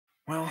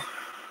Well,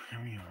 here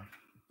we are.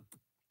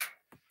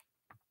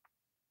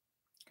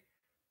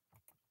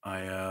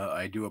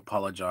 I do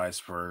apologize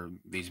for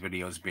these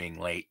videos being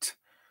late,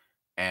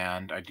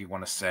 and I do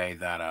want to say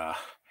that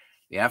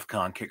the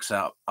AFCON kicks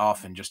out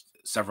off in just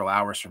several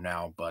hours from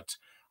now, but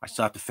I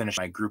still have to finish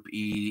my Group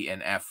E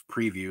and F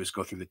previews,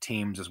 go through the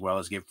teams, as well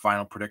as give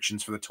final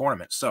predictions for the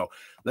tournament. So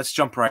let's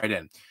jump right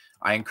in.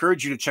 I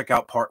encourage you to check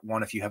out part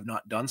one if you have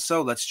not done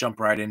so. Let's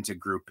jump right into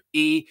Group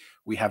E.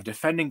 We have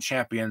defending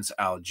champions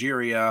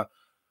Algeria,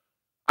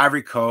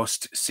 Ivory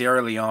Coast,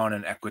 Sierra Leone,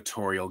 and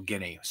Equatorial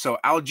Guinea. So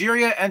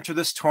Algeria enter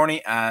this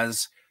tourney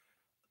as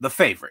the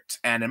favorite,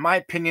 and in my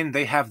opinion,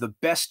 they have the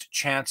best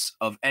chance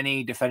of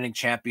any defending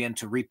champion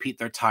to repeat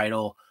their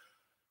title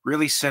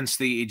really since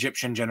the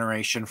Egyptian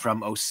generation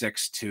from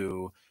 '06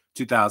 to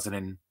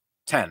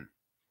 2010.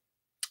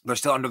 They're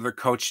still under their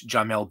coach,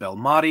 Jamel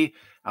Belmadi.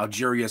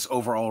 Algeria's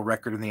overall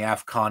record in the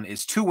AFCON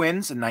is 2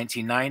 wins in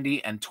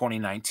 1990 and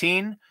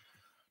 2019,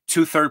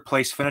 2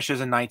 third-place finishes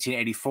in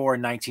 1984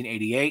 and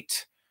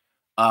 1988,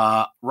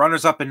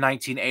 runners-up in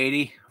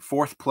 1980,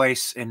 4th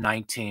place in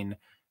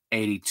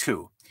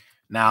 1982.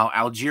 Now,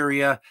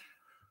 Algeria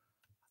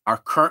are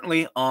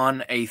currently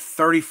on a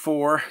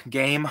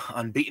 34-game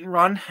unbeaten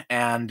run,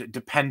 and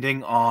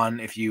depending on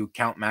if you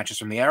count matches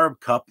from the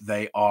Arab Cup,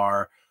 they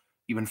are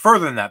even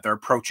further than that. They're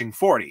approaching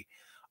 40.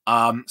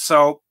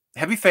 So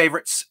heavy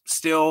favorites,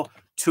 still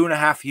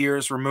 2.5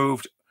 years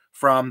removed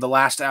from the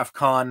last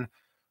AFCON.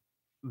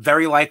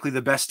 Very likely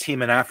the best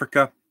team in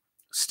Africa.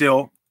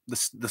 Still,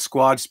 the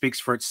squad speaks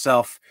for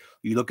itself.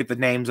 You look at the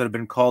names that have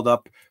been called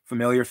up,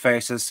 familiar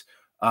faces.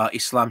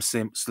 Islam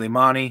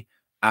Slimani,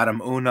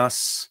 Adam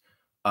Unas,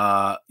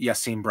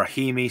 Yassin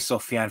Brahimi,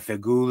 Sofiane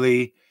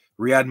Feghouli,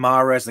 Riyad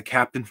Mahrez, the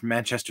captain from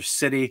Manchester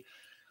City.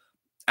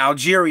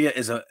 Algeria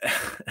is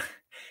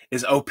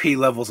is OP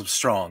levels of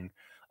strong.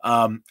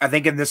 I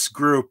think in this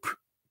group,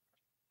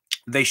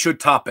 they should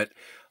top it.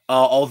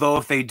 Although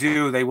if they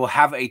do, they will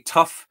have a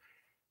tough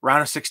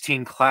round of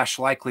 16 clash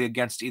likely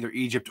against either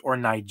Egypt or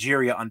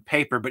Nigeria on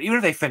paper. But even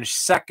if they finish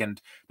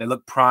second, they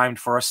look primed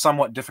for a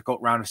somewhat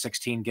difficult round of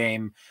 16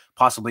 game,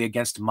 possibly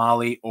against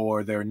Mali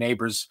or their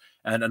neighbors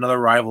and another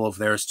rival of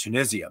theirs,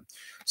 Tunisia.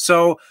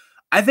 So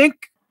I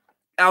think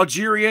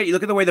Algeria, you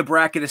look at the way the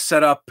bracket is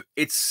set up,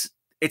 it's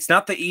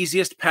not the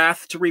easiest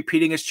path to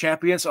repeating as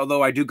champions,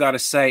 although I do got to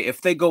say,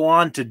 if they go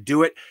on to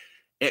do it,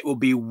 it will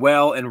be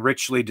well and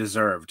richly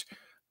deserved.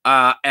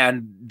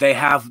 And they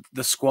have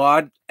the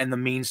squad and the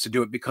means to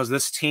do it because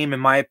this team, in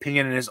my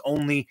opinion, has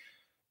only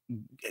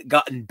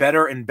gotten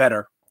better and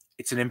better.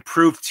 It's an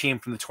improved team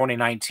from the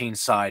 2019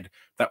 side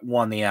that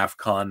won the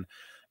AFCON.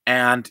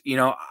 And,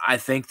 I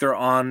think they're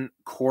on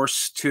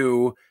course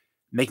to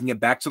making it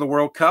back to the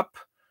World Cup.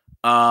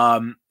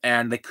 And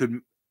they could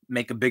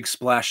make a big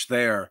splash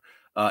there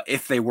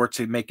if they were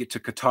to make it to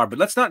Qatar. But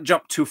let's not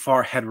jump too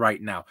far ahead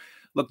right now.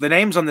 Look, the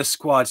names on this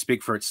squad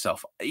speak for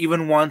itself.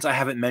 Even ones I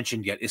haven't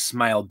mentioned yet.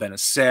 Ismail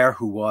Benacer,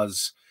 who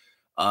was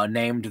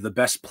named the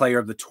best player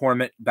of the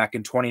tournament back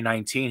in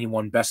 2019. He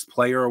won Best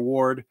Player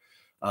Award.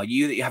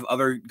 You have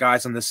other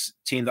guys on this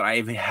team that I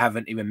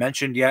haven't even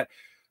mentioned yet.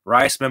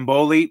 Rais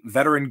Mboli,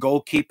 veteran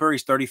goalkeeper.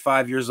 He's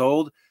 35 years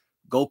old.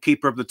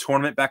 Goalkeeper of the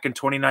tournament back in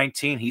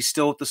 2019. He's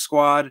still with the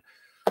squad.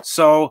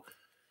 So,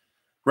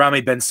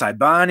 Rami Ben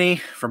Saibani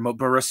from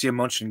Borussia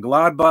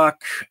Mönchengladbach.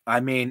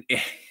 I mean,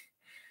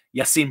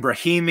 Yassin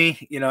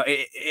Brahimi,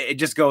 it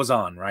just goes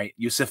on, right?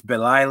 Yusuf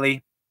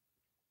Belaili,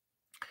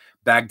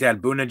 Baghdad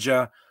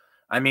Bounedjah.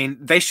 I mean,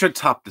 they should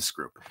top this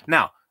group.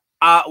 Now,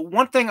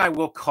 one thing I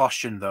will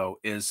caution, though,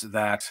 is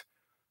that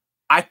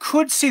I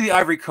could see the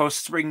Ivory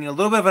Coast bringing a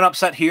little bit of an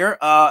upset here.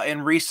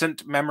 In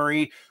recent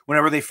memory,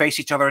 whenever they face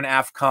each other in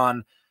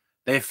AFCON,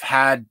 they've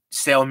had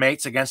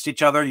stalemates against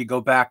each other. You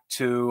go back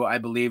to, I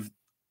believe,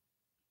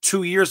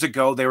 2 years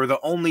ago, they were the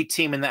only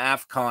team in the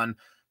AFCON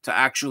to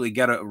actually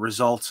get a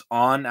result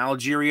on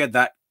Algeria.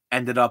 That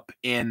ended up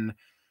being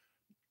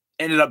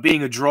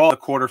a draw in the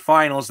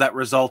quarterfinals that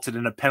resulted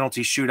in a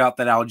penalty shootout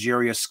that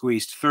Algeria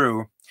squeezed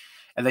through.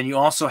 And then you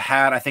also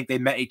had, I think they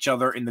met each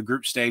other in the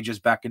group stages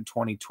back in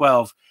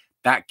 2012.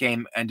 That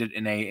game ended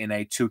in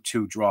a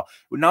 2-2 draw.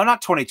 No,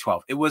 not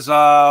 2012. It was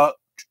I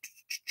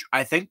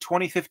think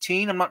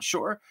 2015. I'm not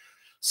sure.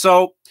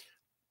 So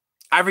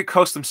Ivory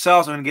Coast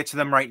themselves, I'm going to get to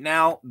them right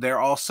now. They're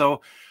also a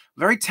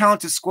very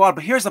talented squad,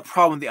 but here's the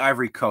problem with the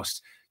Ivory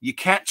Coast. You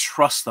can't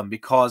trust them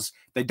because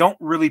they don't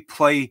really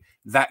play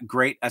that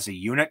great as a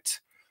unit.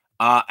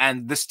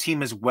 And this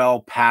team is well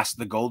past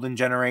the golden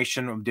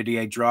generation of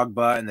Didier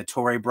Drogba and the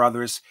Touré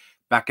brothers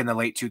back in the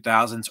late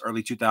 2000s,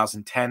 early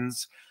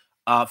 2010s.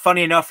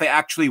 Funny enough, they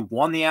actually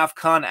won the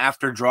AFCON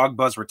after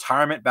Drogba's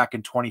retirement back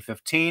in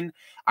 2015.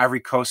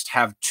 Ivory Coast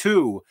have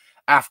 2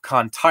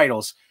 AFCON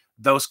titles,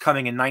 those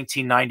coming in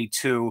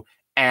 1992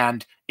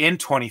 and in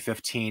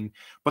 2015.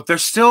 But they're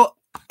still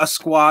a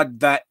squad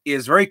that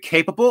is very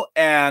capable,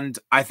 and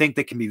I think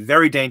they can be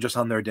very dangerous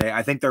on their day.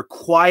 I think they're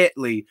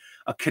quietly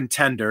a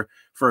contender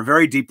for a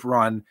very deep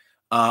run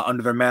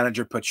under their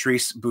manager,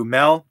 Patrice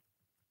Boumel.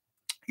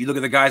 You look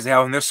at the guys they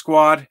have in their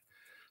squad,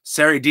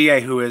 Serie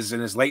Die, who is in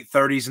his late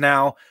 30s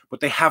now, but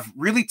they have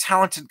really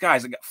talented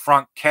guys. They got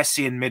Frank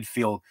Kessie in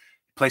midfield,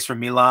 plays for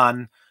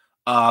Milan.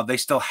 They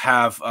still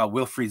have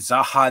Wilfried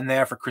Zaha in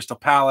there for Crystal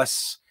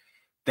Palace.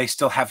 They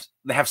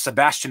have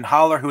Sebastian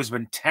Haller, who has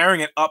been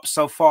tearing it up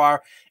so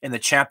far in the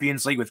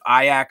Champions League with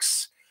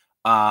Ajax.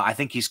 I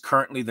think he's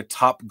currently the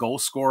top goal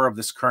scorer of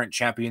this current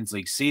Champions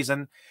League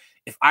season.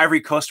 If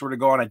Ivory Coast were to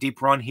go on a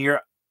deep run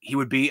here, he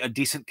would be a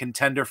decent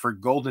contender for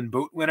Golden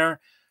Boot winner,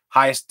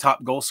 highest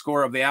top goal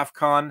scorer of the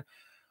AFCON.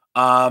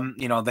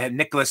 They had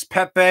Nicolas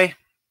Pepe.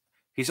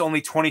 He's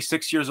only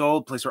 26 years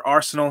old, plays for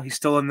Arsenal. He's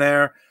still in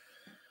there.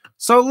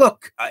 So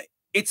look,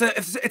 it's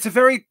a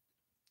very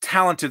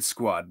talented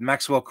squad.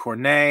 Maxwell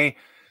Cornet,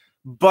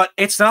 but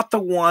it's not the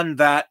one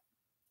that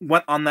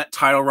went on that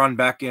title run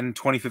back in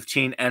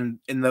 2015 and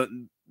in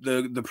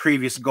the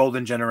previous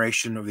golden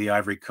generation of the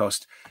Ivory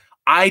Coast.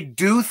 I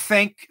do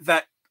think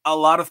that a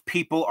lot of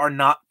people are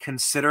not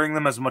considering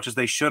them as much as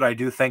they should. I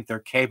do think they're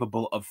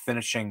capable of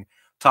finishing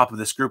top of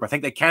this group. I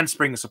think they can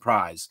spring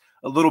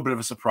a little bit of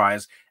a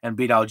surprise, and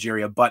beat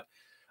Algeria. But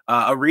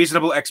a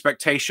reasonable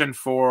expectation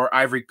for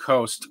Ivory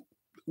Coast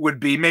would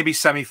be maybe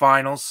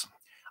semifinals.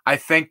 I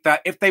think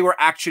that if they were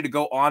actually to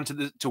go on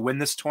to win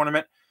this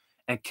tournament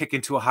and kick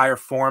into a higher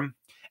form,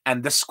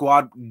 and this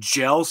squad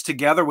gels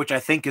together, which I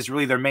think is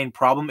really their main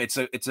problem. It's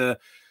a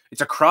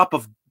crop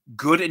of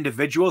good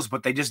individuals,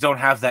 but they just don't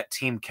have that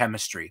team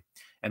chemistry,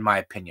 in my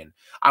opinion.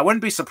 I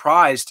wouldn't be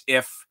surprised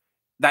if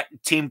that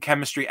team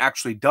chemistry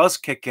actually does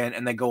kick in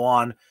and they go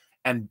on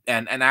and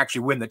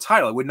actually win the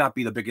title. It would not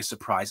be the biggest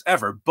surprise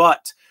ever,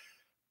 but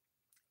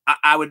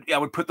I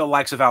would put the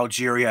likes of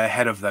Algeria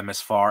ahead of them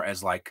as far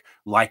as like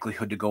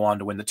likelihood to go on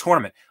to win the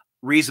tournament.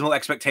 Reasonable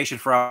expectation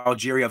for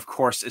Algeria, of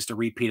course, is to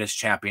repeat as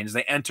champions.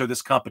 They enter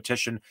this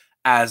competition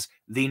as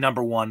the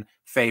 #1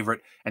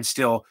 favorite and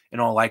still, in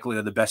all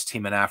likelihood, the best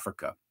team in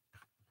Africa.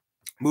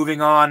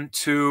 Moving on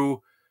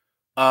to,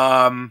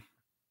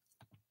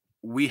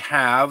 we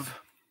have,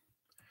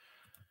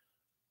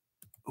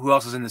 who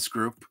else is in this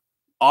group?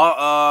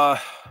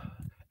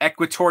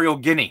 Equatorial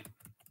Guinea.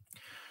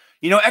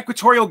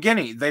 Equatorial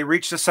Guinea, they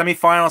reached the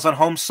semifinals on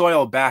home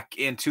soil back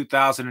in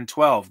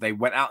 2012. They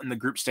went out in the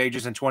group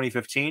stages in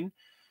 2015.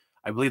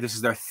 I believe this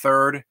is their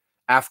third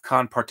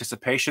AFCON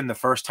participation, the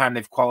first time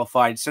they've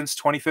qualified since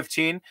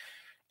 2015.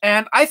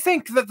 And I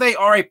think that they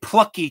are a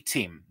plucky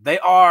team. They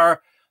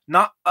are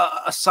not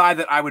a side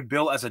that I would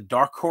bill as a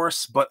dark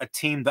horse, but a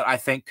team that I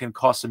think can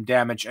cause some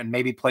damage and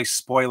maybe play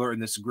spoiler in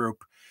this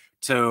group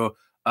to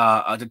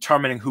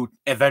determining who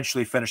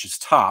eventually finishes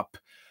top.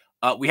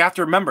 We have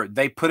to remember,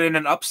 they put in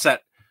an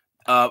upset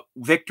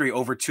victory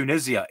over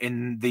Tunisia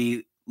in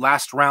the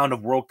last round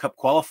of World Cup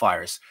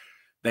qualifiers.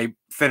 They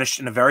finished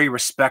in a very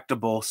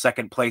respectable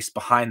second place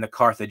behind the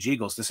Carthage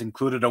Eagles. This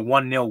included a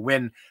 1-0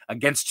 win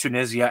against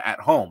Tunisia at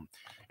home.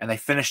 And they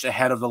finished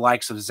ahead of the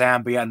likes of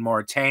Zambia and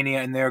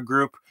Mauritania in their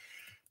group.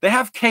 They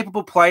have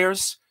capable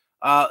players.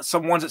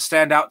 Some ones that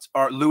stand out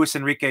are Luis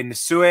Enrique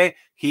Nisue.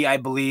 He, I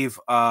believe,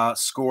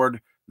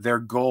 scored their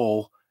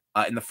goal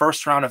in the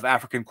first round of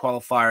African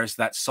qualifiers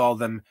that saw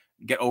them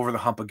get over the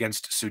hump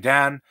against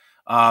Sudan.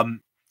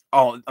 I'm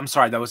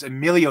sorry, that was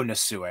Emilio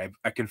Nisue.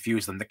 I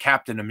confused them. The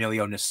captain,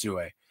 Emilio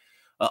Nisue.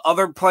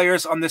 Other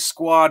players on this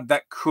squad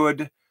that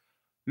could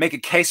make a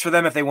case for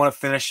them if they want to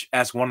finish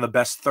as one of the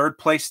best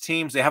third-place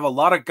teams. They have a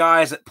lot of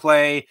guys that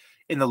play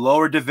in the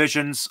lower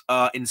divisions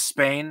in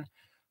Spain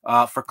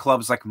for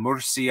clubs like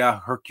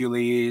Murcia,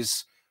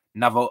 Hercules,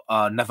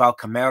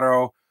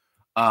 Navalcamero.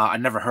 I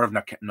never heard of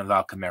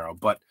Navalcamero,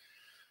 but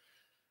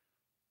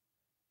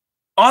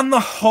on the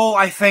whole,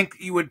 I think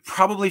you would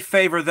probably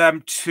favor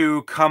them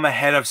to come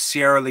ahead of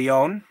Sierra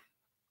Leone.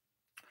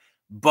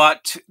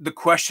 But the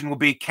question will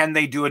be, can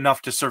they do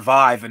enough to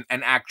survive and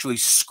actually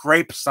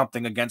scrape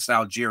something against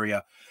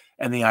Algeria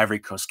and the Ivory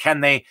Coast?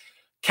 Can they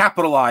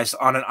capitalize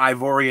on an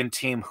Ivorian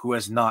team who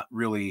has not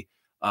really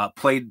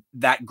played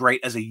that great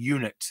as a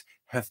unit?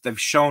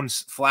 They've shown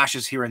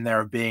flashes here and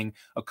there of being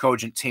a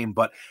cogent team,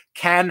 but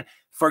can,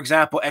 for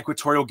example,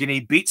 Equatorial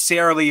Guinea beat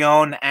Sierra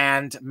Leone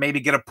and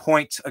maybe get a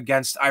point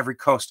against Ivory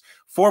Coast?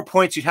 4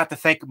 points, you'd have to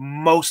think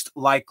most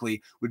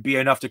likely would be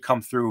enough to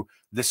come through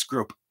this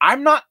group.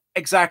 I'm not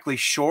exactly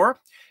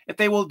sure if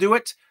they will do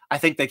it. I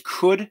think they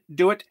could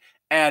do it,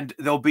 and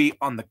they'll be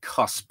on the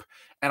cusp.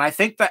 And I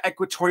think that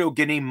Equatorial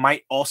Guinea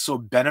might also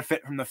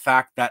benefit from the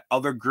fact that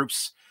other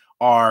groups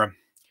are,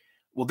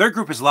 well, their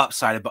group is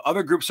lopsided, but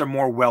other groups are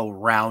more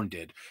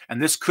well-rounded.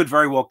 And this could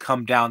very well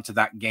come down to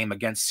that game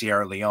against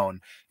Sierra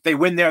Leone. If they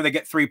win there, they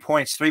get 3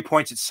 points. 3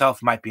 points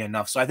itself might be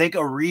enough. So I think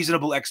a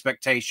reasonable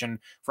expectation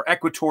for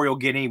Equatorial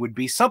Guinea would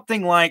be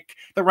something like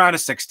the round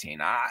of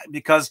 16,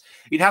 because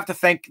you'd have to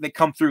think they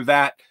come through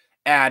that.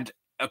 And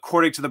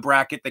according to the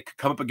bracket, they could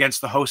come up against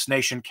the host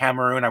nation,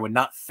 Cameroon. I would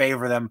not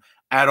favor them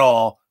at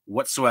all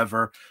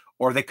whatsoever.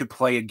 Or they could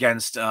play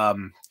against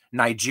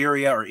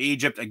Nigeria or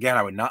Egypt. Again,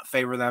 I would not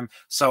favor them.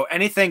 So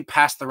anything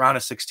past the round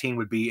of 16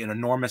 would be an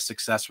enormous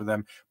success for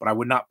them, but I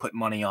would not put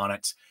money on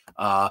it.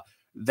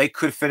 They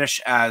could finish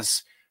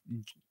as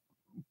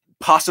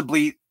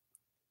possibly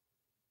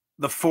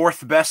the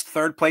fourth best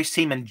third place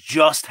team and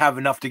just have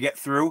enough to get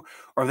through,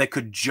 or they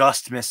could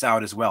just miss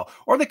out as well.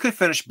 Or they could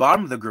finish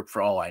bottom of the group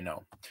for all I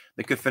know.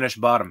 They could finish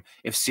bottom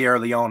if Sierra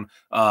Leone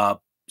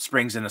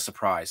springs in a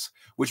surprise,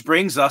 which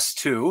brings us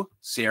to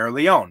Sierra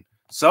Leone.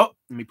 So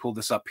let me pull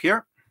this up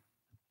here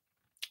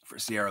for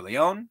Sierra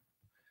Leone.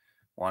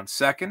 1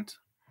 second.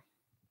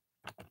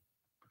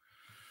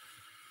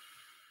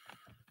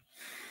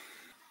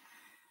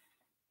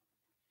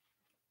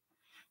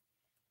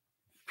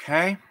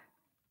 Okay.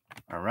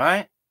 All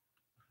right.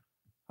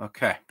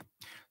 Okay.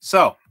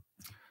 So,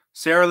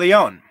 Sierra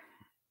Leone,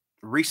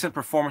 recent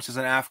performances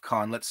in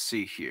AFCON. Let's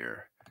see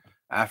here.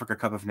 Africa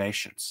Cup of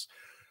Nations.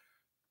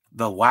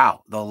 The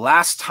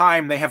last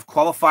time they have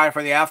qualified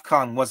for the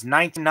AFCON was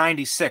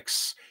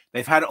 1996.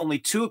 They've had only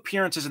 2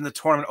 appearances in the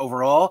tournament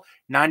overall,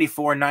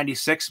 94 and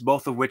 96,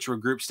 both of which were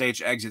group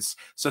stage exits.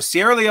 So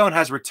Sierra Leone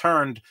has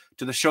returned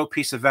to the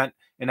showpiece event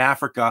in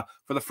Africa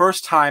for the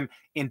first time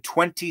in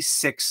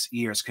 26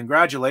 years.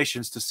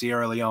 Congratulations to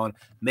Sierra Leone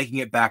making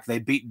it back. They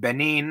beat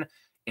Benin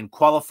in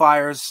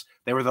qualifiers.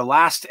 They were the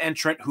last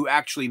entrant who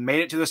actually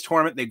made it to this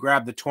tournament. They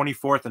grabbed the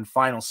 24th and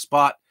final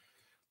spot.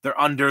 They're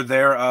under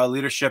their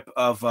leadership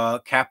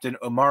of Captain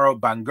Omaro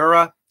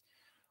Bangura.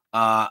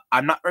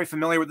 I'm not very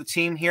familiar with the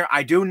team here.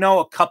 I do know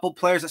a couple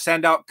players that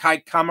stand out. Kai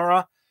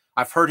Kamara,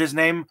 I've heard his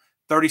name.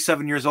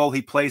 37 years old.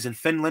 He plays in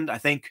Finland. I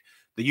think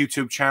the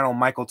YouTube channel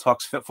Michael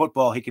Talks Fit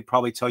Football, he could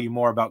probably tell you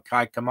more about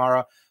Kai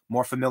Kamara,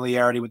 more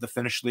familiarity with the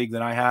Finnish league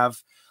than I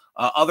have.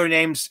 Other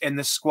names in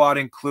this squad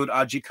include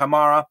Aji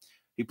Kamara.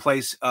 He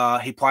plies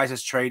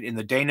his trade in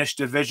the Danish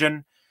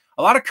division.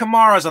 A lot of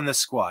Kamaras on this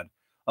squad.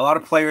 A lot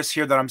of players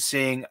here that I'm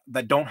seeing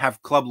that don't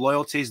have club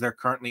loyalties. They're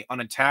currently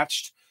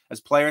unattached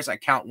as players. I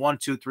count 1,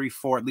 2, 3,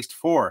 4, at least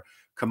 4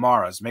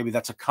 Kamaras. Maybe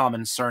that's a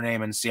common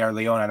surname in Sierra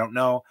Leone. I don't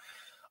know.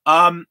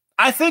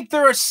 I think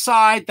they're a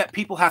side that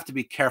people have to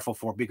be careful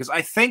for, because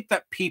I think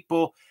that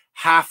people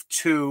have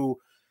to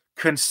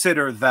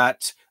consider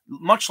that,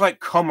 much like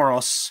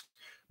Comoros,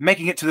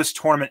 making it to this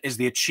tournament is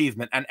the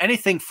achievement, and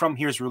anything from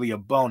here is really a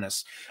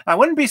bonus. I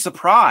wouldn't be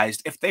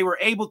surprised if they were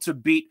able to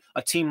beat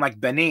a team like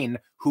Benin,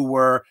 who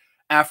were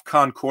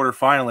AFCON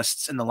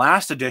quarterfinalists in the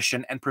last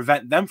edition, and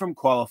prevent them from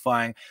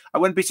qualifying. I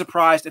wouldn't be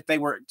surprised if they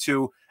were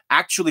to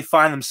actually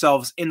find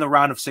themselves in the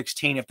round of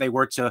 16 if they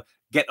were to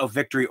get a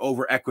victory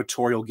over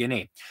Equatorial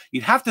Guinea.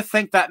 You'd have to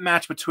think that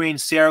match between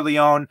Sierra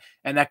Leone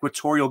and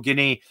Equatorial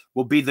Guinea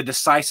will be the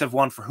decisive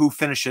one for who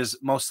finishes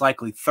most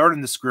likely third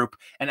in this group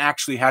and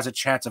actually has a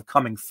chance of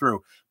coming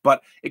through.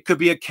 But it could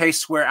be a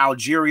case where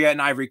Algeria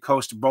and Ivory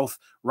Coast both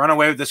run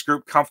away with this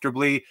group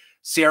comfortably.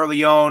 Sierra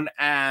Leone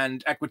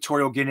and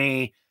Equatorial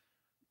Guinea,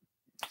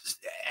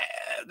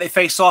 they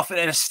face off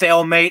in a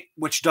stalemate,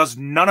 which does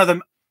none of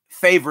them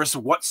favors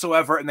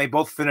whatsoever, and they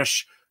both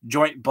finish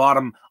joint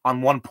bottom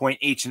on 1 point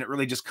each, and it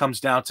really just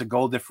comes down to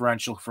goal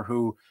differential for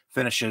who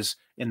finishes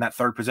in that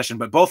third position,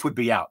 but both would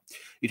be out.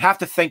 You'd have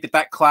to think that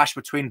that clash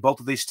between both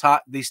of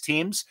these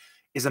teams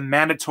is a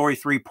mandatory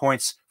 3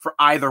 points for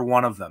either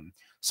one of them.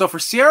 So for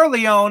Sierra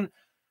Leone,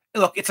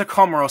 look, it's a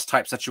Comoros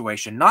type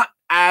situation. Not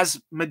as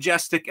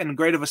majestic and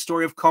great of a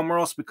story of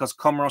Comoros, because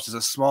Comoros is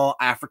a small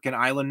African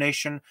island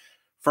nation,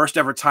 first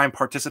ever time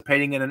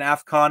participating in an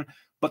AFCON,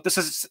 but this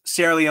is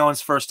Sierra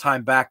Leone's first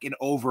time back in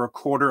over a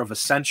quarter of a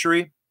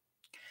century.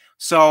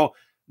 So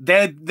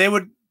they're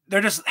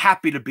just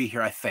happy to be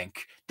here, I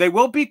think. They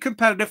will be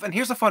competitive, and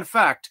here's a fun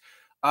fact.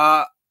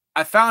 I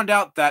found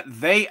out that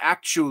they have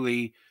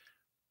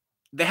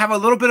a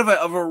little bit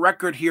of a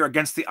record here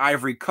against the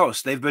Ivory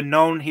Coast. They've been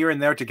known here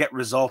and there to get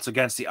results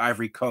against the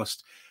Ivory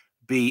Coast,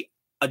 be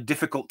a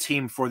difficult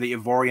team for the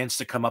Ivorians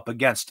to come up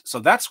against. So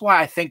that's why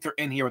I think they're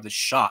in here with a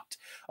shot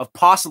of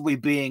possibly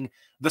being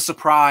the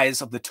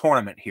surprise of the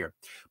tournament here.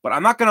 But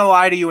I'm not going to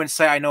lie to you and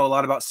say I know a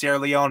lot about Sierra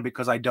Leone,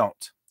 because I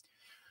don't.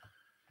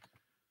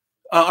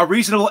 A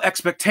reasonable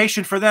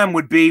expectation for them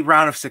would be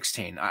round of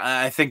 16.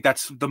 I think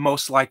that's the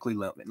most likely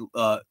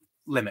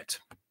limit.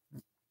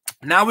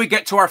 Now we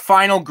get to our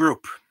final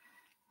group.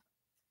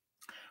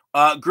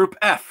 Group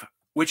F,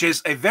 which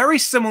is a very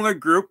similar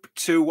group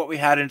to what we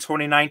had in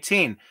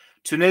 2019.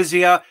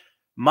 Tunisia,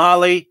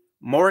 Mali,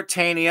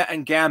 Mauritania,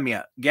 and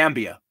Gambia.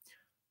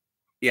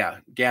 Yeah,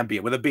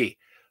 Gambia with a B.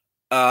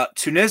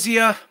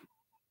 Tunisia,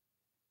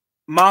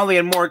 Mali,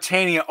 and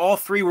Mauritania, all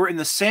three were in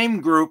the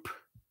same group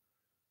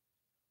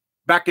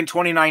back in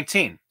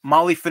 2019.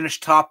 Mali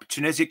finished top,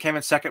 Tunisia came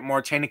in second,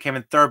 Mauritania came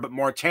in third, but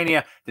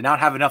Mauritania did not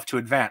have enough to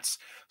advance.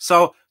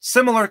 So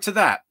similar to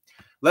that,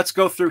 let's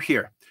go through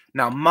here.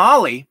 Now,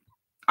 Mali,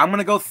 I'm going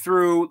to go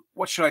through,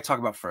 what should I talk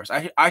about first?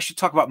 I should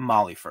talk about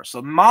Mali first.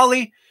 So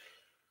Mali,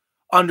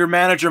 under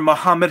manager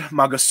Mohamed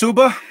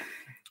Magasuba,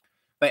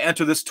 they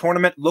enter this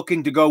tournament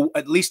looking to go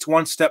at least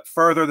one step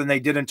further than they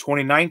did in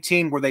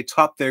 2019, where they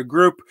topped their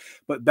group,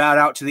 but bowed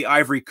out to the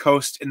Ivory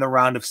Coast in the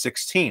round of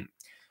 16.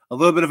 A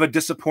little bit of a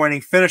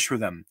disappointing finish for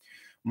them.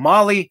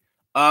 Mali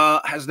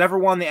has never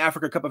won the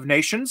Africa Cup of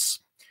Nations,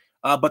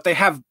 but they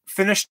have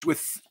finished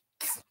with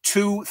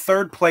 2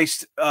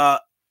 third-placed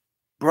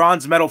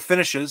bronze medal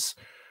finishes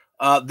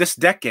this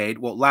decade,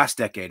 well, last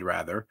decade,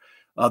 rather.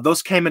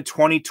 Those came in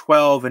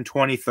 2012 and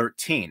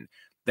 2013.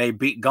 They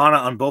beat Ghana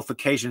on both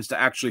occasions to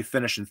actually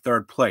finish in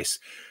third place.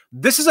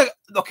 This is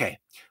okay.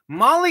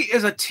 Mali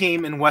is a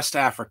team in West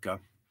Africa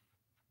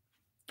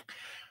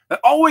that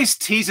always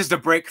teases the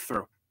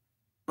breakthrough,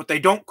 but they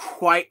don't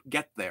quite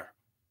get there,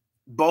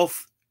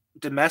 both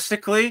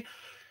domestically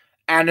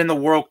and in the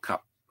World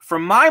Cup. For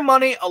my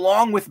money,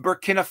 along with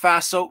Burkina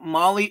Faso,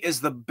 Mali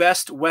is the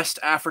best West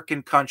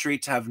African country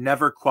to have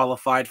never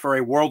qualified for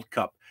a World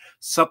Cup,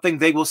 something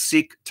they will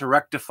seek to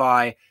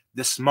rectify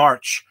this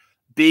March,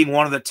 being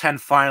one of the 10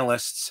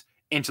 finalists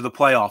into the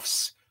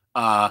playoffs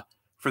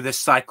for this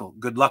cycle.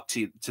 Good luck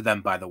to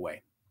them, by the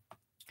way.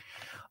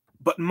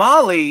 But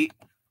Mali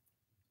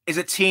is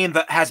a team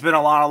that has been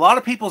on a lot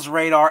of people's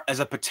radar as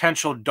a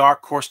potential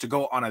dark horse to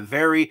go on a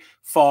very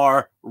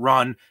far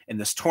run in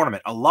this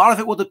tournament. A lot of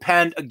it will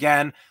depend,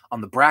 again,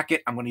 on the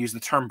bracket. I'm going to use the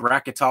term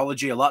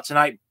bracketology a lot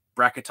tonight.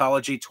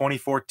 Bracketology,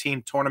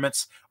 2014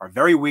 tournaments are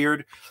very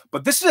weird.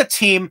 But this is a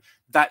team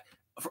that,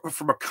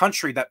 from a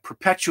country that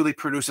perpetually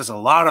produces a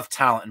lot of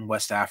talent in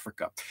West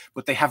Africa,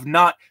 but they have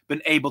not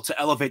been able to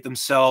elevate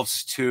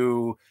themselves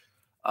to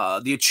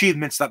the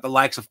achievements that the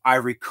likes of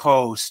Ivory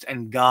Coast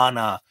and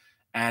Ghana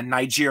and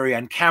Nigeria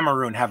and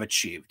Cameroon have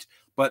achieved.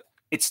 But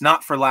it's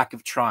not for lack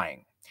of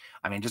trying.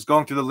 I mean, just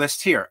going through the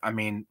list here, I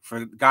mean,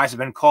 for guys who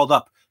have been called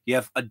up, you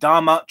have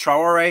Adama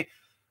Traore,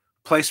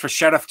 plays for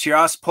Sheriff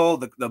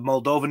Tiraspol, the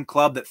Moldovan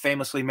club that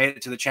famously made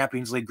it to the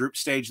Champions League group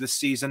stage this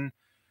season.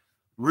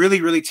 Really,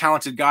 really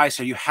talented guy.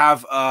 So you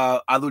have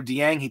Alou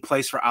Dieng, he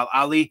plays for Al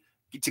Ahly,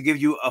 to give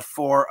you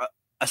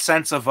a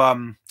sense of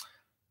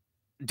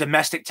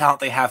domestic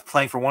talent they have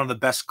playing for one of the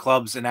best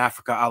clubs in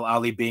Africa, Al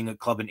Ahly being a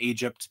club in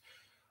Egypt.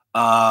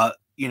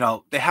 You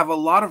know, they have a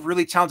lot of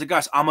really talented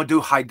guys.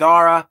 Amadou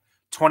Haidara,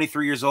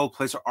 23 years old,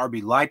 plays for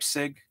RB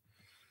Leipzig.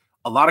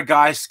 A lot of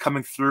guys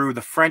coming through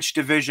the French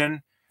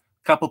division.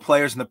 A couple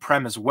players in the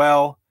Prem as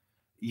well.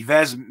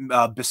 Yves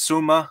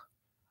Bissouma.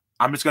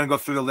 I'm just going to go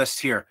through the list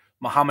here.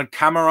 Mohamed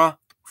Kamara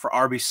for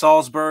RB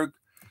Salzburg.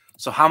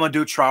 So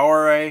Hamadou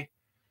Traore.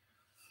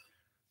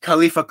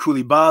 Khalifa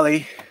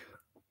Koulibaly.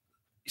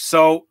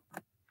 So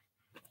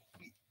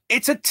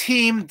it's a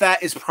team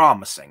that is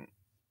promising.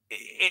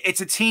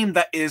 It's a team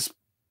that is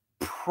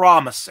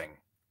promising.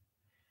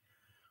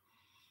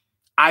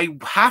 I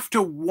have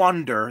to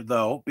wonder,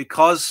 though,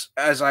 because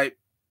as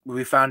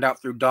we found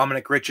out through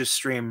Dominic Rich's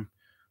stream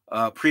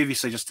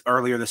previously, just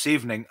earlier this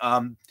evening,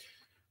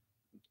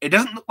 it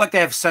doesn't look like they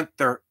have sent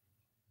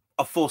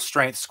a full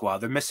strength squad.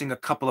 They're missing a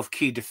couple of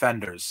key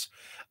defenders.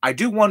 I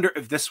do wonder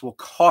if this will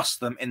cost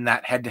them in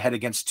that head-to-head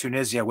against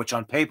Tunisia, which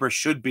on paper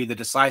should be the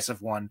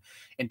decisive one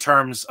in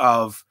terms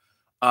of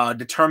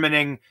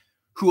determining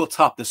who will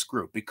top this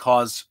group,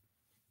 because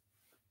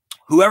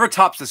whoever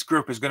tops this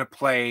group is going to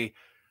play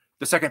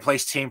the second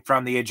place team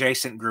from the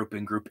adjacent group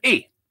in Group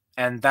E.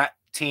 And that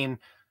team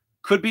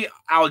could be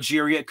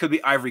Algeria, it could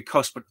be Ivory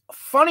Coast. But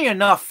funny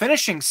enough,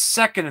 finishing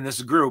second in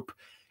this group,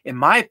 in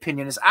my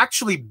opinion, is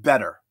actually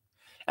better.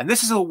 And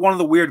this is one of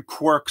the weird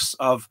quirks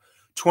of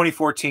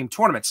 2014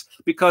 tournaments,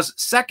 because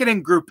second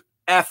in Group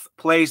F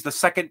plays the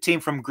second team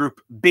from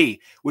Group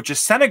B, which is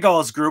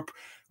Senegal's group,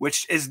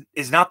 which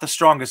is not the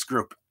strongest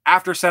group.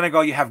 After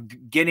Senegal, you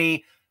have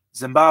Guinea,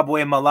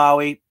 Zimbabwe, and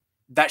Malawi.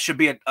 That should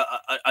be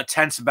a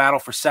tense battle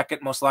for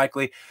second, most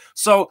likely.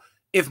 So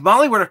if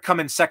Mali were to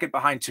come in second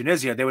behind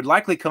Tunisia, they would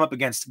likely come up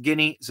against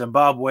Guinea,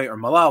 Zimbabwe, or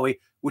Malawi,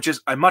 which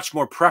is a much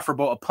more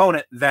preferable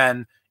opponent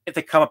than if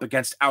they come up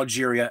against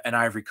Algeria and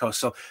Ivory Coast.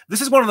 So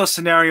this is one of those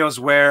scenarios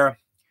where,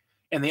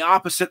 in the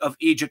opposite of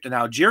Egypt and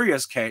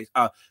Algeria's case,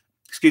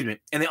 in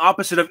the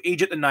opposite of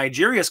Egypt and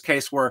Nigeria's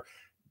case, where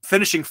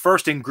finishing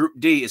first in Group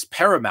D is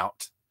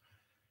paramount,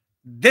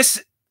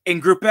 this, in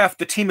Group F,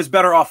 the team is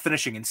better off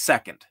finishing in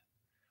second.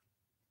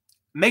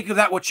 Make of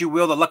that what you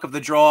will, the luck of the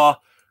draw,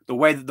 the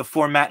way that the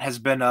format has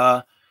been,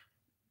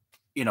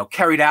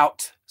 carried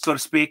out, so to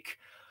speak.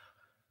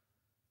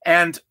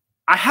 And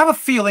I have a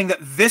feeling that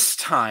this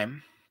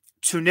time,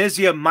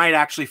 Tunisia might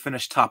actually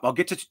finish top. I'll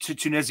get to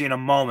Tunisia in a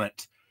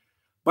moment.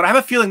 But I have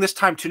a feeling this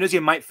time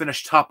Tunisia might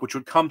finish top, which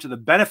would come to the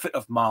benefit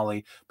of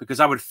Mali, because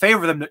I would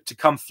favor them to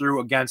come through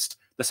against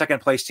the second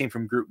place team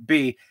from Group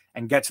B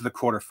and get to the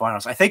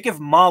quarterfinals. I think if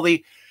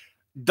Mali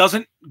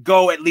doesn't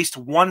go at least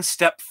one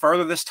step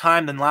further this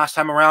time than last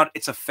time around,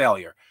 it's a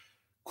failure.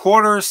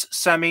 Quarters,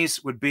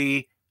 semis would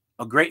be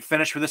a great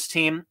finish for this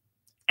team.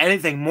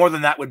 Anything more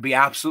than that would be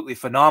absolutely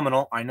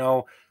phenomenal. I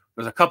know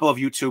there's a couple of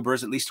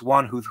YouTubers, at least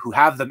one, who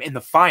have them in the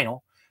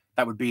final.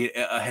 That would be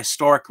a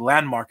historic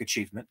landmark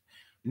achievement.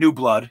 New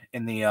blood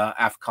in the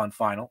AFCON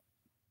final.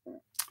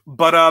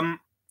 But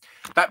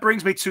that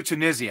brings me to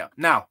Tunisia.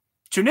 Now,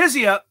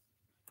 Tunisia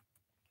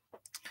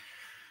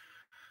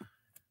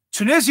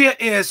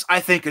is, I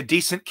think, a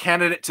decent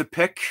candidate to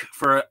pick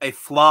for a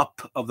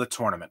flop of the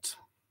tournament.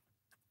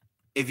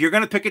 If you're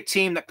going to pick a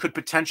team that could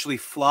potentially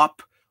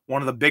flop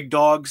one of the big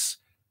dogs,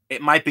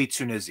 it might be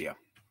Tunisia.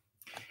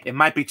 It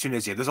might be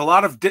Tunisia. There's a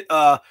lot of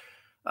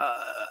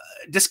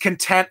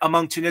discontent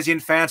among Tunisian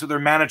fans with their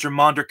manager,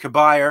 Monder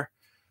Kabair.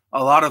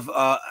 a lot of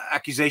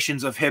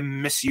accusations of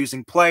him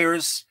misusing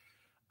players.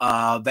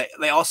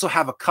 They also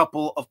have a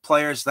couple of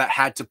players that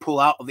had to pull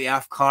out of the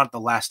AFCON at the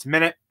last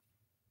minute.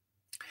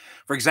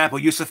 For example,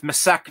 Yusuf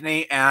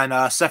Masakni and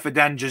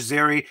Sefeden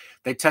Jaziri,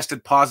 they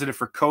tested positive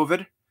for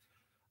COVID,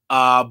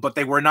 but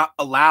they were not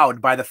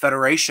allowed by the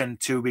federation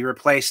to be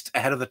replaced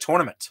ahead of the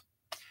tournament.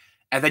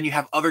 And then you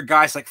have other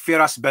guys like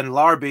Firas Ben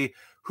Larbi,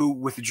 who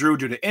withdrew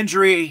due to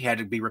injury. He had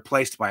to be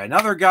replaced by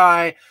another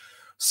guy.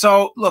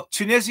 So, look,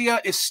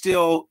 Tunisia is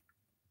still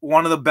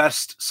one of the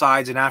best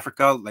sides in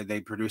Africa.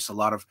 They produce a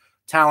lot of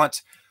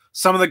talent.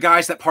 Some of the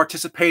guys that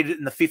participated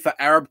in the FIFA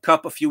Arab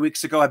Cup a few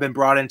weeks ago have been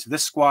brought into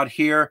this squad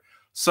here.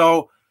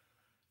 So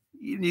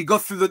you go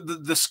through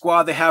the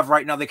squad they have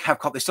right now. They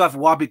still have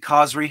Wabi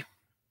Khazri,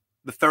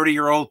 the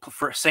 30-year-old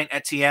for Saint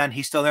Etienne.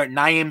 He's still there.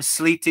 Naim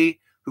Sliti,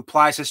 who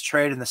plies his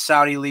trade in the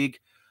Saudi League.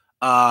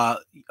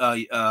 Issam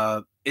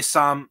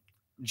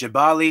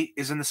Jabali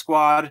is in the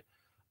squad.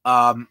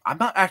 I'm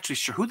not actually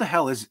sure who the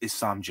hell is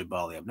Issam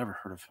Jabali. I've never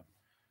heard of him.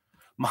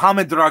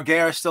 Mohamed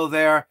Draguer is still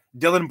there.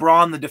 Dylan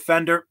Braun, the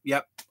defender.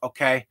 Yep,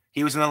 okay.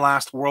 He was in the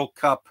last World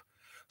Cup.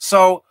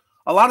 So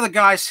a lot of the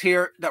guys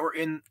here that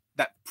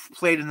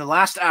played in the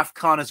last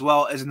AFCON as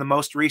well as in the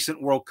most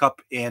recent World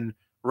Cup in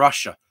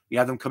Russia. You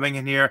have them coming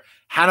in here.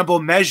 Hannibal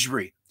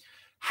Mejbri.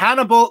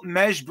 Hannibal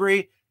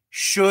Mejbri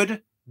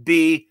should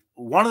be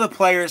one of the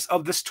players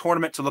of this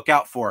tournament to look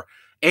out for.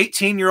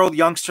 18-year-old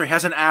youngster,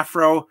 has an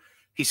afro.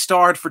 He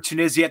starred for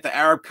Tunisia at the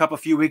Arab Cup a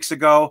few weeks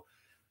ago.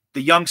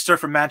 The youngster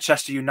from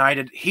Manchester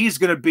United. He's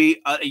going to be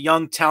a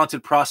young,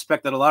 talented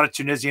prospect that a lot of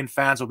Tunisian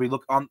fans will be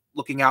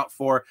looking out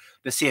for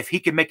to see if he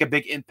can make a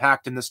big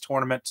impact in this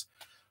tournament.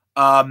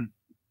 Other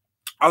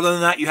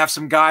than that, you have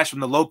some guys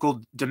from the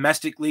local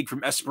domestic league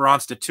from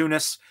Esperance de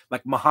Tunis,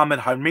 like Mohamed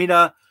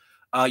Hamida.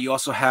 You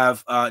also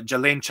have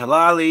Jalain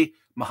Chalali,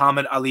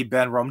 Mohamed Ali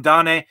Ben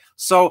Romdane.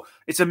 So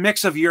it's a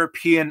mix of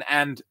European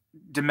and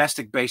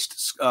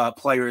domestic-based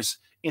players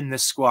in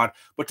this squad.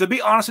 But to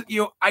be honest with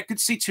you, I could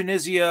see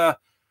Tunisia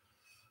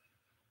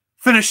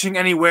finishing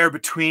anywhere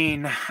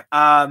between,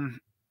 I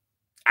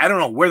don't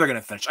know where they're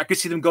going to finish. I could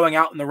see them going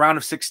out in the round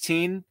of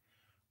 16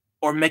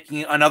 or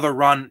making another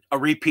run, a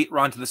repeat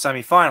run to the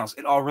semifinals.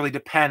 It all really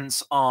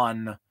depends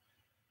on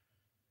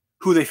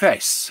who they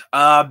face.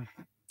 And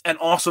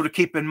also to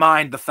keep in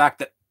mind the fact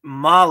that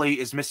Mali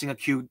is missing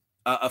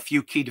a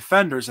few key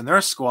defenders in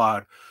their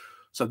squad.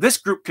 So this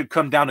group could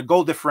come down to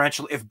goal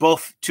differential if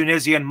both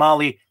Tunisia and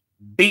Mali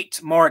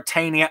beat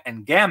Mauritania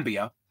and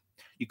Gambia.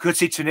 You could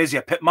see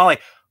Tunisia pit Mali.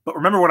 But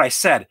remember what I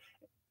said.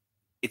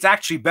 It's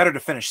actually better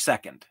to finish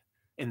second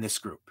in this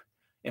group,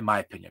 in my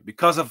opinion,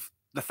 because of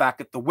the fact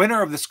that the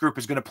winner of this group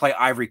is going to play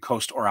Ivory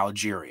Coast or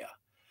Algeria.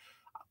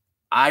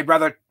 I'd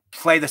rather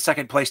play the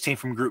second-place team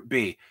from Group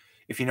B,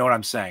 if you know what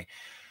I'm saying.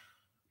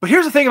 But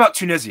here's the thing about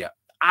Tunisia.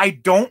 I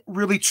don't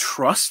really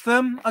trust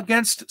them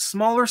against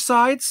smaller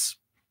sides.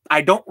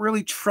 I don't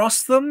really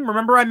trust them.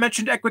 Remember I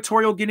mentioned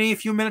Equatorial Guinea a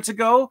few minutes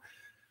ago?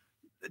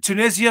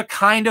 Tunisia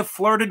kind of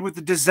flirted with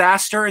the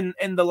disaster in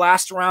the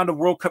last round of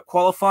World Cup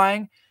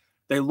qualifying.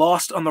 They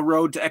lost on the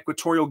road to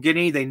Equatorial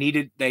Guinea.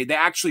 They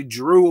actually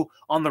drew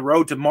on the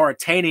road to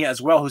Mauritania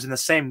as well, who's in the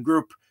same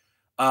group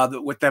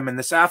with them in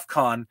this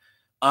AFCON.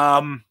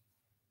 I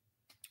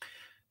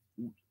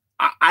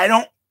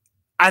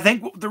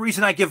think the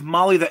reason I give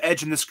Mali the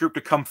edge in this group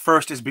to come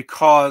first is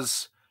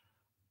because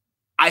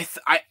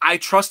I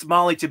trust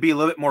Mali to be a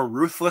little bit more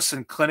ruthless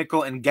and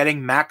clinical in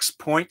getting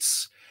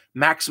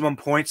maximum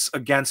points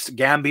against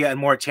Gambia and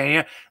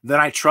Mauritania than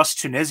I trust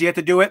Tunisia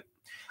to do it.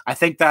 I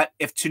think that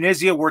if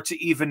Tunisia were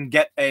to even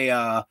get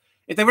if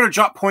they were to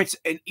drop points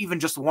in even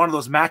just one of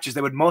those matches, they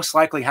would most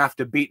likely have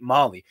to beat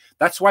Mali.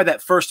 That's why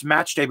that first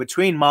match day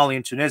between Mali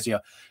and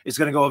Tunisia is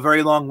going to go a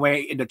very long way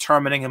in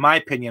determining, in my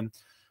opinion,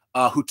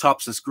 who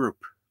tops this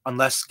group,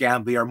 unless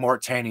Gambia or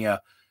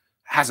Mauritania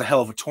has a hell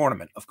of a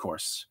tournament, of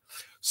course.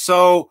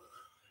 So,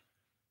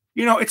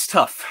 it's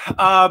tough.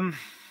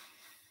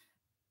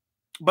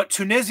 But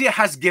Tunisia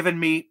has given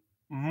me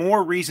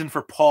more reason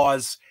for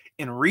pause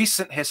in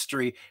recent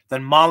history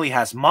than Mali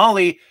has.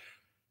 Mali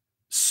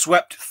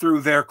swept through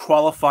their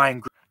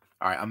qualifying group.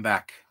 All right, I'm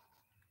back.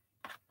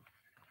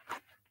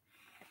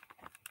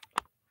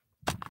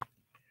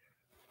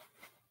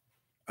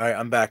 All right,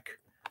 I'm back.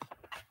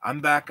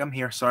 I'm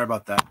here. Sorry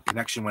about that.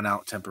 Connection went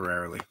out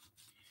temporarily.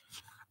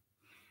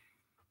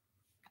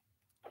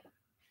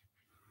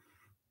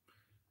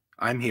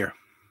 I'm here.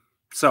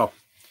 So,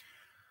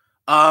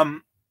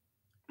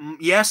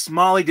 yes,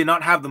 Mali did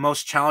not have the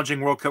most challenging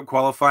World Cup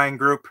qualifying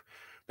group.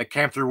 That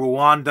came through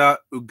Rwanda,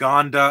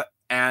 Uganda,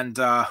 and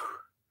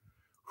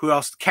who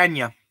else?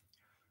 Kenya.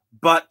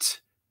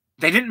 But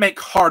they didn't make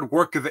hard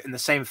work of it in the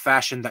same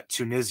fashion that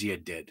Tunisia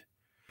did.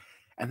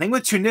 And the thing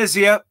with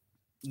Tunisia,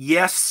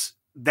 yes,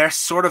 they're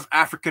sort of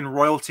African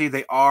royalty.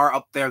 They are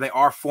up there. They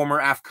are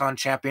former AFCON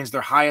champions. Their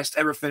highest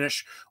ever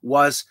finish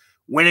was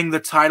winning the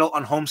title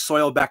on home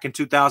soil back in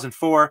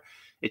 2004.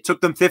 It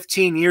took them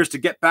 15 years to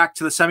get back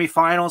to the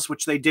semifinals,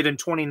 which they did in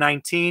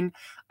 2019.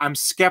 I'm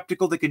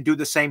skeptical they can do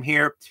the same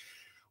here.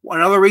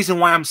 Another reason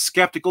why I'm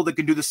skeptical they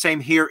can do the same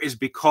here is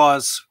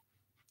because,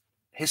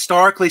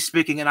 historically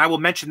speaking, and I will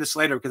mention this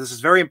later because this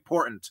is very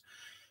important,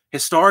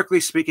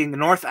 historically speaking,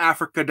 North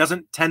Africa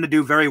doesn't tend to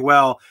do very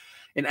well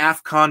in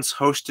AFCONs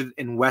hosted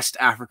in West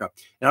Africa.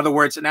 In other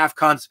words, in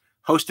AFCONs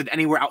hosted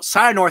anywhere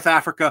outside North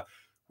Africa,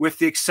 with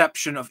the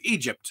exception of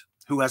Egypt,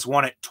 who has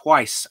won it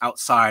twice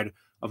outside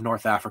of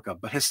North Africa.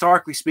 But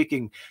historically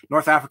speaking,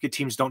 North Africa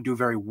teams don't do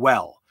very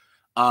well.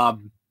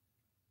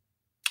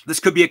 This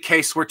could be a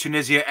case where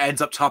Tunisia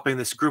ends up topping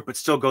this group, but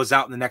still goes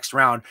out in the next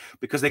round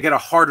because they get a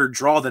harder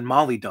draw than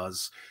Mali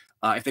does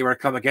if they were to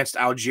come against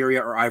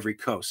Algeria or Ivory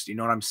Coast. You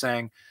know what I'm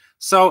saying?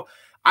 So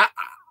I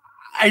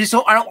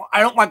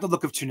don't like the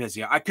look of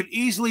Tunisia. I could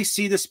easily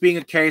see this being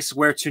a case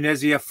where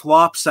Tunisia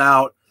flops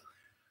out,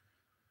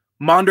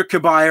 Monder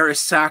Kabair is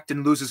sacked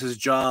and loses his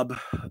job,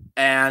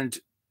 and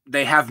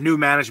they have new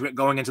management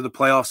going into the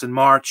playoffs in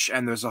March,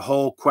 and there's a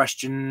whole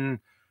question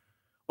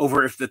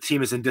over if the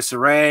team is in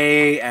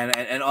disarray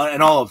and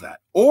all of that.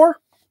 Or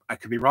I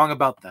could be wrong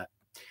about that.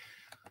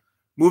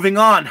 Moving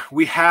on,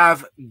 we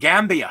have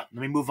Gambia.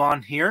 Let me move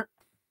on here.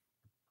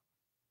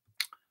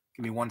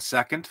 Give me 1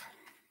 second.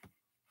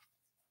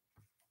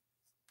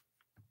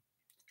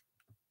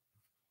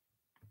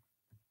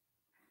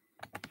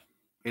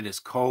 It is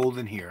cold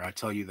in here, I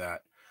tell you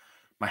that.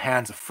 My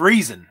hands are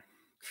freezing.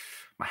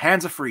 My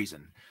hands are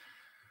freezing.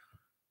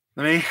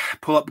 Let me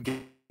pull up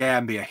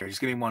Gambia here.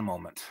 Just give me 1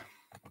 moment.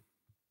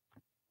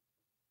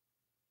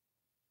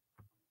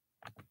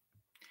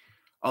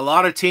 A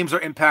lot of teams are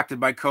impacted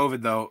by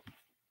COVID, though,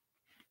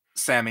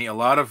 Sammy. A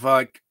lot of,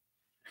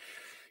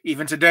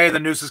 even today, the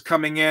news is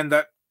coming in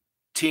that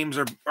teams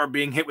are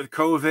being hit with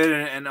COVID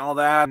and all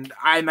that. And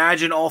I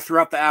imagine all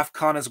throughout the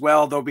AFCON as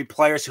well, there'll be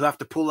players who have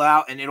to pull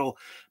out, and it'll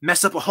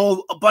mess up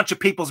a bunch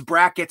of people's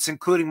brackets,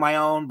 including my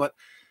own. But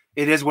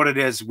it is what it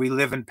is. We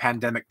live in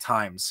pandemic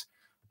times.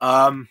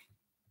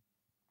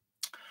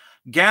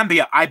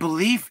 Gambia, I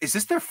believe, is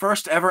this their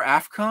first ever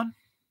AFCON?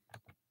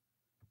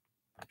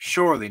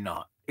 Surely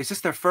not. Is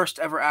this their first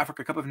ever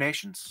Africa Cup of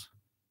Nations?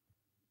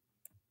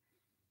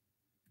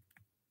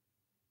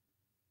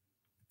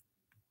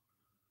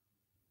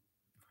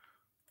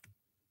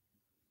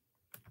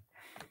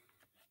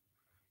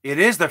 It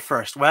is their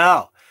first.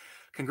 Well,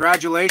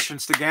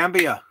 congratulations to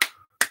Gambia.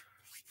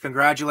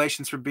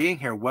 Congratulations for being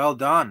here. Well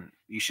done.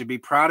 You should be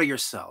proud of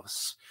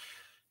yourselves.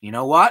 You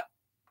know what?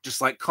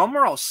 Just like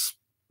Comoros,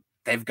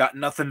 they've got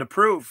nothing to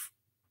prove.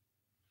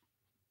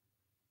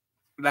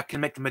 That can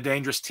make them a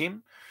dangerous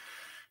team.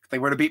 If they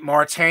were to beat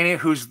Mauritania,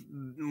 who's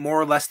more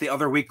or less the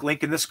other weak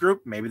link in this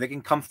group, maybe they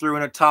can come through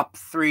in a top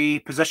 3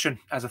 position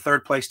as a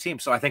third-place team.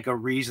 So I think a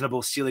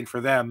reasonable ceiling for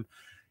them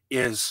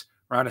is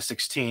round of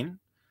 16.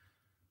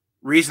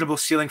 Reasonable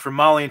ceiling for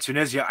Mali and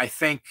Tunisia, I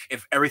think,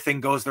 if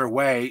everything goes their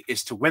way,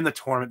 is to win the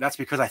tournament. That's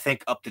because I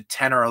think up to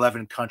 10 or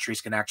 11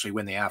 countries can actually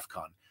win the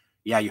AFCON.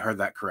 Yeah, you heard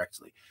that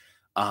correctly.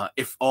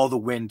 If all the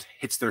wind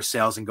hits their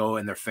sails and go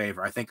in their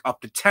favor, I think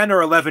up to 10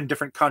 or 11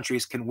 different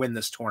countries can win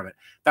this tournament.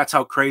 That's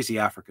how crazy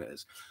Africa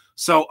is.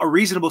 So a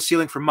reasonable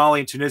ceiling for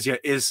Mali and Tunisia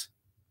is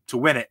to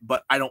win it,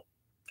 but I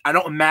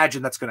don't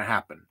imagine that's going to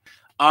happen.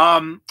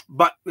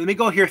 But let me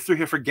go through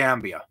here for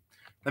Gambia.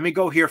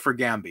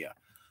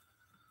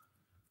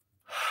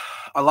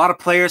 A lot of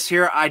players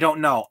here, I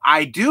don't know.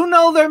 I do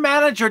know their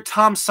manager,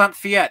 Tom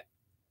Saint-Fiet.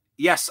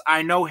 Yes,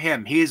 I know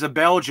him. He is a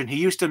Belgian. He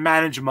used to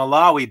manage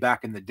Malawi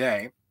back in the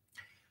day.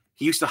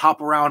 He used to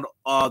hop around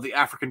the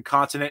African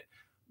continent,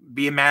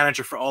 be a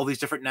manager for all these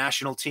different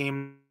national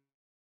teams.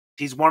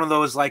 He's one of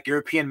those like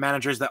European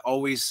managers that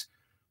always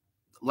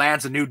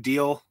lands a new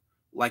deal,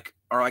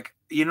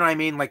 you know what I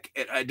mean, like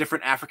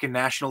different African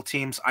national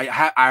teams.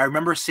 I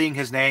remember seeing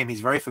his name.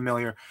 He's very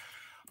familiar.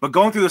 But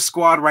going through the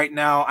squad right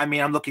now, I mean,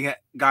 I'm looking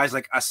at guys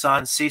like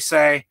Assane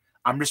Cisse.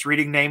 I'm just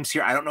reading names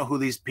here. I don't know who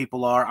these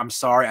people are. I'm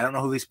sorry. I don't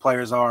know who these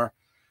players are.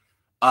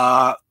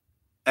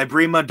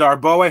 Ebrima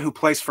Darboe, who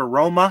plays for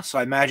Roma, so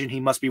I imagine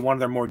he must be one of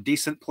their more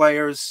decent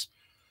players.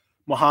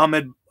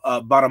 Mohamed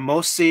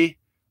Baramosi,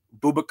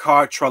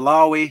 Boubacar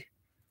Tralawi.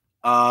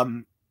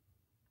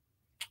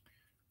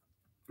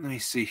 Let me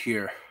see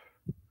here.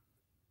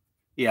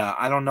 Yeah,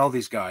 I don't know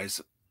these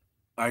guys.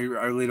 I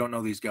really don't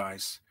know these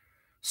guys.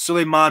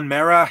 Suleiman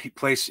Mera, he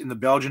plays in the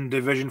Belgian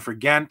division for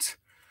Ghent.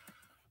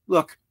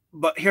 Look,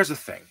 but here's the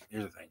thing.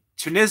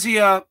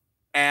 Tunisia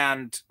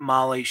and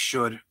Mali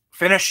should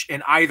finish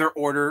in either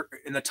order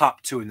in the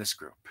top 2 in this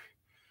group.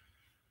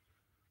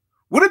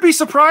 Would it be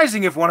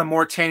surprising if one of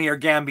Mauritania or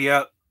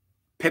Gambia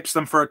pips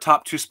them for a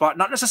top 2 spot?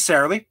 Not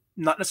necessarily,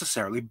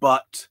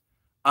 but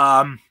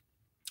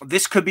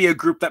this could be a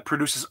group that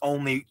produces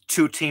only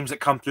 2 teams that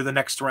come through the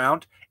next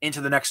round,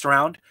 into the next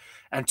round,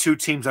 and 2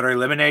 teams that are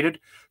eliminated.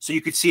 So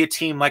you could see a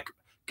team like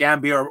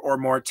Gambia or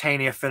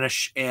Mauritania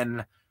finish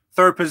in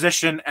 3rd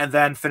position and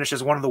then finish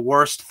as one of the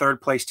worst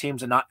 3rd-place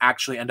teams and not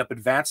actually end up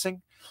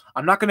advancing.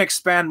 I'm not going to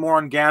expand more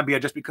on Gambia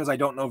just because I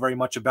don't know very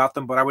much about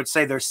them, but I would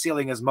say their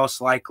ceiling is most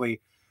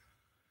likely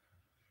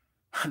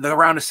the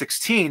round of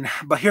 16.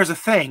 But here's the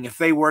thing. If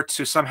they were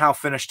to somehow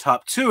finish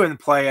top 2 and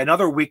play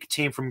another weak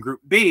team from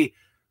Group B,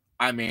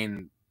 I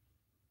mean,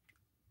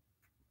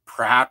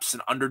 perhaps an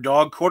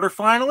underdog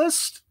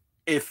quarterfinalist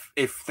if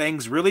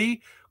things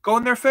really go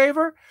in their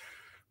favor.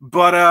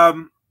 But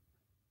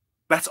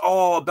that's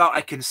all about I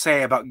can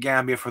say about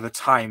Gambia for the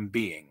time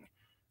being.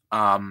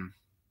 I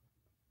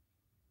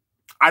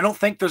don't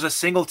think there's a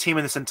single team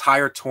in this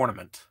entire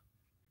tournament,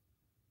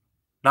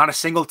 not a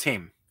single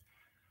team,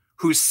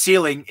 whose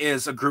ceiling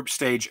is a group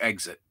stage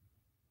exit.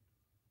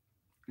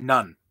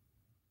 None.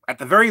 At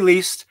the very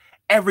least,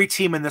 every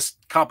team in this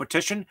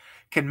competition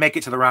can make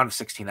it to the round of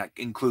 16. That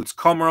includes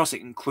Comoros,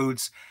 it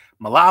includes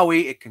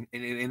Malawi, it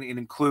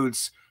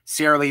includes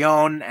Sierra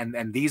Leone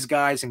and these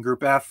guys in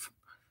Group F.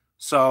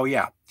 So,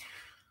 yeah.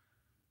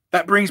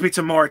 That brings me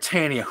to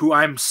Mauritania, who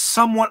I'm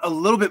somewhat a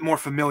little bit more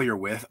familiar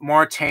with.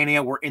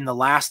 Mauritania were in the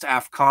last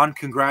AFCON.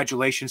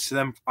 Congratulations to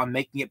them on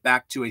making it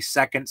back to a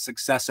second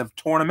successive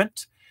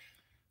tournament.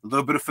 A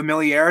little bit of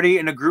familiarity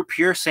in a group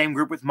here, same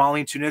group with Mali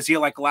and Tunisia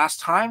like last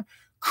time.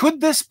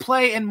 Could this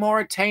play in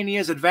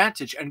Mauritania's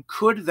advantage? And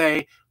could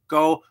they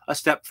go a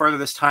step further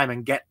this time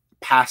and get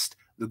past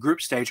the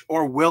group stage?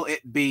 Or will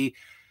it be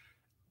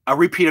a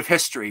repeat of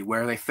history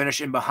where they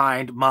finish in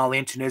behind Mali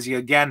and Tunisia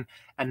again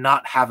and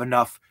not have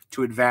enough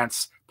to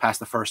advance past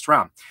the first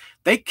round?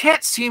 They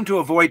can't seem to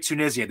avoid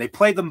Tunisia. They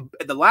played them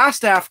at the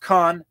last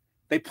AFCON.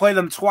 They played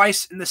them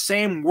twice in the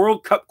same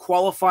World Cup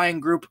qualifying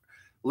group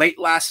late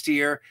last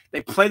year.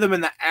 They played them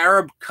in the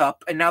Arab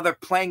Cup, and now they're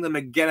playing them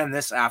again in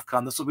this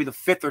AFCON. This will be the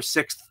fifth or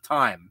sixth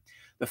time.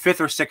 The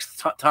fifth or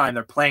sixth time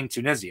they're playing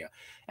Tunisia.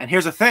 And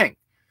here's the thing.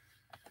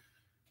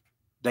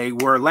 They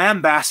were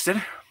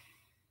lambasted.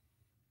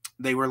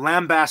 They were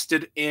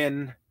lambasted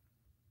in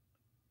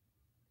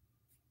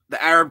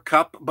the Arab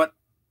Cup, but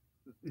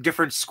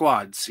different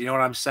squads. You know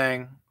what I'm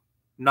saying?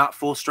 Not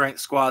full-strength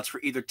squads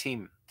for either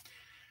team.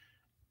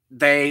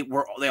 They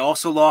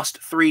also lost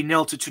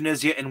 3-0 to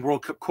Tunisia in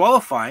World Cup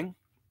qualifying.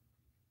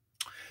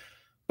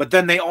 But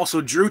then they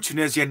also drew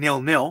Tunisia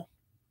 0-0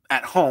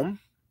 at home.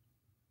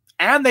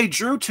 And they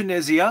drew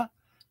Tunisia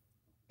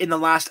in the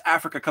last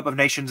Africa Cup of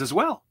Nations as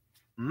well.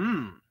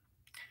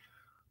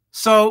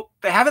 So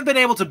they haven't been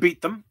able to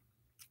beat them,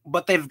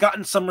 but they've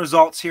gotten some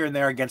results here and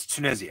there against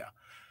Tunisia.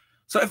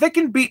 So if they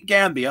can beat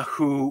Gambia,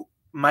 who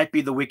might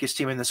be the weakest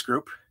team in this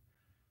group,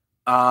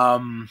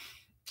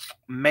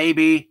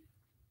 maybe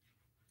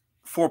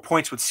 4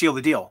 points would seal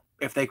the deal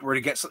if they were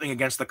to get something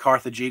against the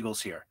Carthage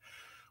Eagles here.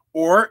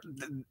 Or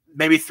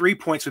maybe 3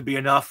 points would be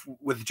enough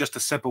with just a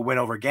simple win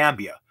over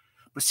Gambia.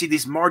 But see,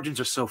 these margins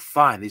are so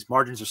fine. These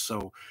margins are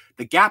so...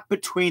 The gap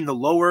between the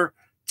lower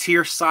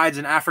tier sides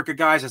in Africa,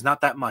 guys, is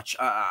not that much.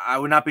 I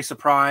would not be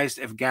surprised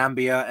if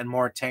Gambia and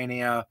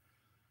Mauritania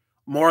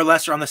more or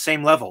less are on the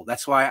same level.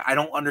 That's why I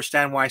don't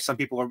understand why some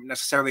people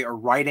are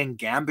writing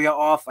Gambia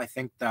off. I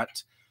think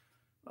that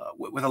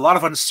with a lot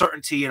of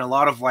uncertainty and a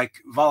lot of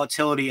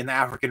volatility in the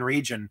African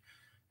region,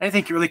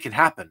 anything really can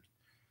happen.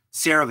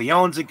 Sierra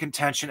Leone's in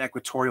contention,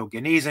 Equatorial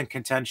Guinea's in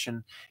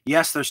contention.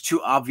 Yes, there's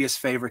two obvious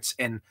favorites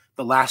in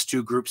the last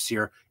two groups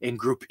here in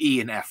Group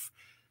E and F.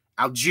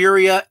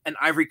 Algeria and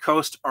Ivory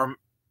Coast are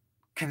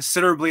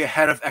considerably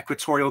ahead of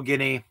Equatorial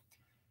Guinea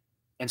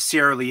and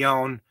Sierra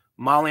Leone.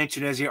 Mali and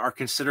Tunisia are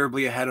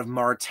considerably ahead of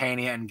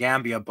Mauritania and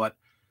Gambia, but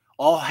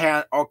all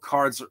hands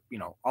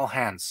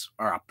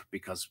are up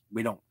because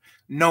we don't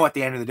know at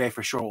the end of the day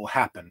for sure what will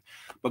happen.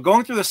 But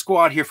going through the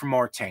squad here for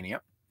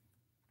Mauritania,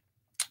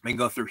 let me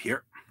go through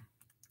here.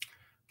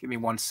 Give me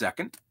 1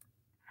 second.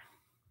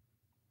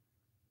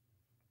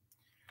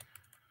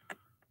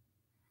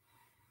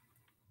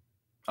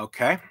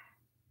 Okay.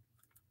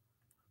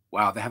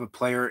 Wow, they have a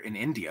player in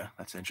India.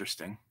 That's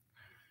interesting.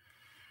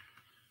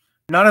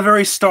 Not a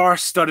very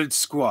star-studded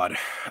squad.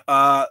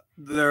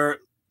 Their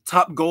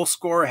top goal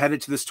scorer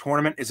headed to this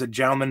tournament is a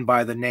gentleman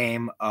by the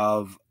name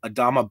of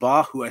Adama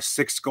Ba, who has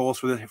 6 goals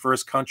for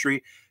his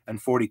country and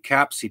 40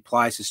 caps. He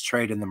plies his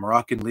trade in the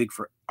Moroccan league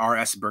for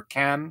RS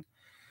Berkane.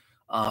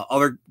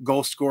 Other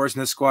goal scorers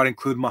in this squad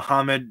include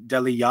Mohamed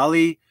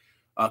Deliyali,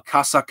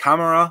 Kassa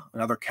Kamara,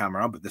 another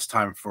Kamara, but this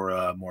time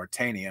for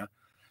Mauritania,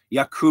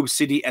 Yacoub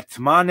Sidi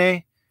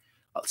Etmane,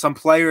 some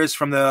players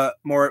from the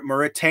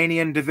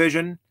Mauritanian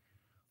division,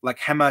 like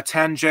Hema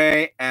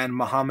Tanje and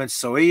Mohamed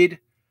Soid.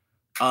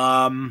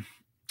 Some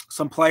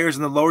players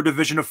in the lower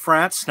division of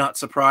France, not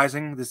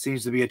surprising. This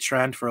seems to be a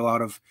trend for a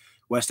lot of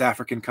West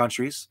African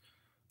countries.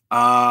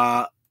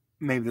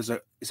 Maybe is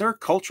there a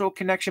cultural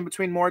connection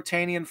between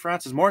Mauritania and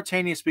France? Does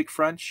Mauritania speak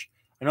French?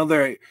 I know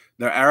they're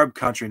Arab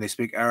country and they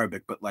speak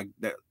Arabic, but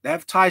they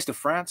have ties to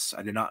France.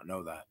 I did not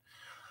know that.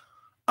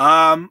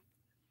 Gassama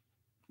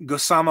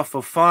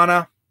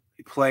Fofana,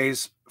 he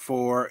plays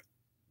for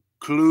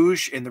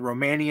Cluj in the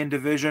Romanian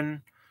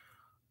division.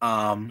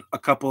 A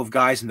couple of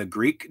guys in the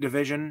Greek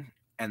division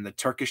and the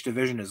Turkish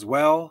division as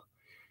well.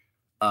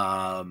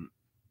 Omar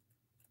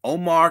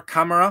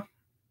Kamara.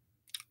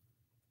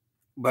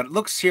 But it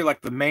looks here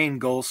like the main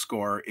goal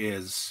scorer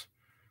is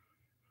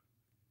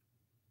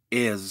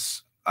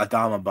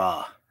Adama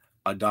Ba.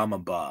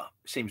 Adama Ba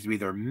seems to be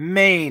their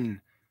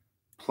main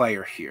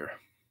player here.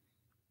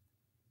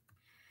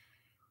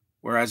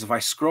 Whereas if I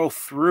scroll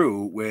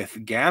through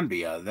with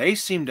Gambia, they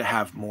seem to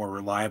have more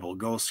reliable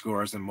goal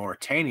scorers than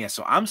Mauritania.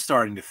 So I'm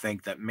starting to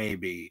think that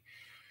maybe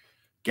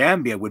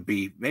Gambia would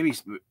be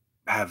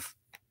have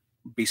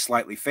be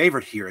slightly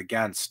favored here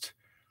against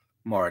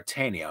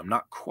Mauritania. I'm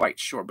not quite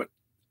sure, but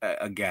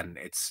again,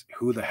 it's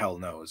who the hell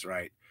knows,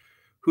 right?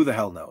 Who the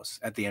hell knows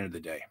at the end of the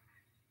day.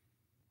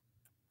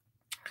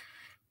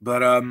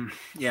 But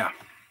yeah.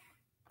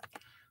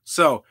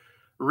 So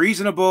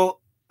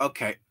reasonable.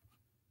 Okay.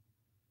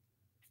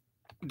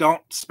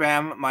 Don't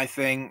spam my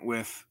thing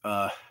with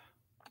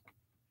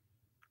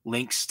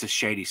links to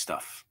shady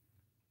stuff.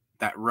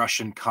 That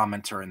Russian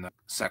commenter in the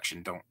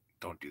section,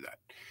 don't do that.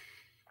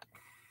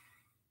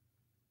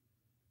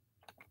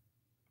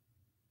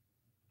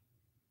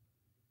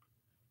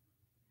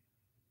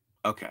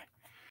 Okay.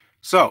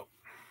 So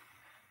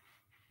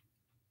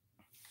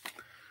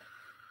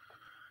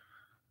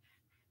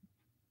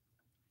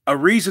a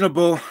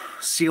reasonable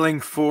ceiling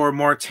for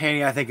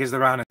Mauritania, I think, is the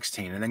round of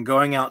 16. And then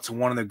going out to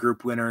one of the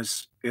group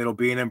winners, it'll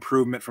be an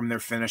improvement from their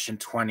finish in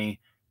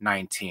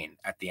 2019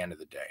 at the end of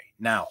the day.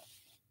 Now,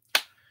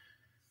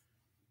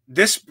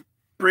 this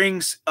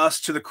brings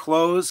us to the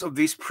close of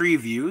these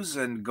previews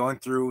and going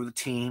through the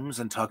teams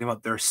and talking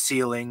about their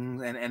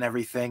ceiling and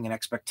everything and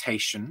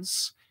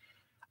expectations.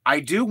 I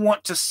do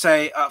want to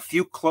say a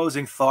few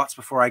closing thoughts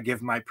before I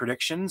give my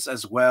predictions,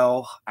 as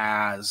well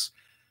as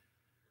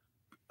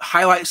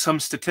highlight some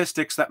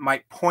statistics that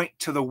might point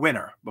to the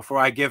winner before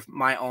I give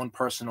my own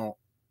personal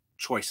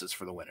choices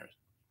for the winners,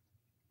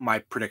 my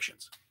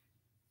predictions.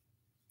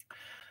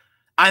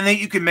 I think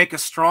you can make a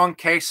strong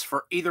case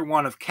for either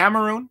one of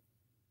Cameroon,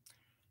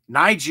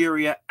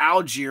 Nigeria,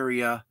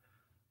 Algeria,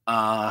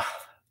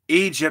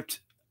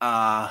 Egypt,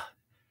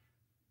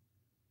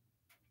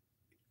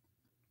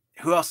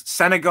 who else?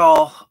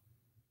 Senegal,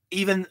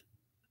 even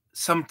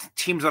some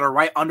teams that are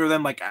right under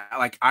them, like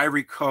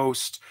Ivory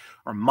Coast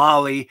or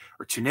Mali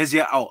or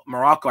Tunisia. Oh,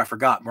 Morocco, I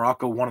forgot.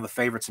 Morocco, one of the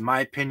favorites in my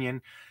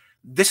opinion.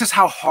 This is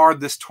how hard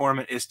this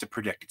tournament is to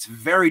predict. It's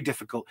very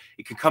difficult.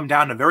 It can come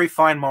down to very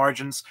fine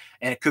margins,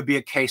 and it could be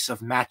a case of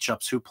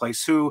matchups, who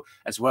plays who,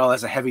 as well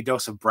as a heavy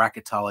dose of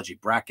bracketology.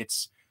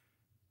 Brackets,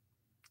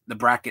 the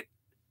bracket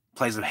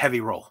plays a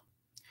heavy role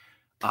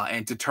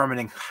in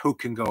determining who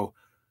can go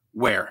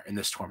where in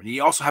this tournament.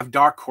 You also have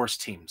dark horse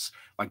teams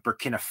like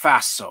Burkina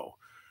Faso.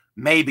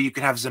 Maybe you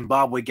can have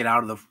Zimbabwe get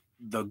out of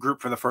the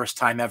group for the first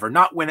time ever.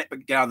 Not win it,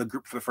 but get out of the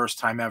group for the first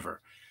time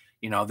ever.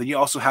 Then you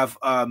also have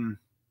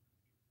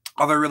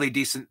other really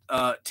decent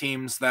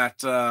teams that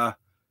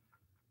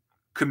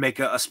could make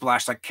a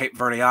splash, like Cape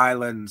Verde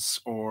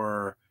Islands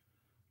or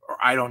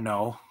I don't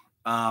know.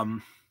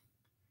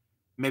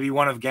 Maybe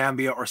one of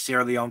Gambia or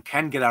Sierra Leone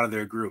can get out of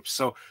their groups.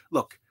 So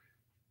look,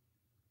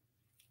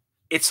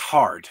 it's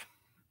hard.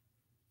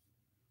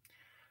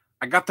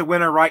 I got the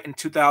winner right in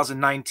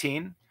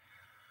 2019.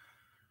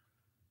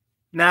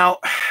 Now,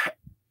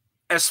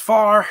 as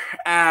far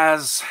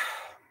as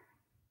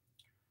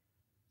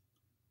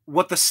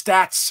what the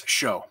stats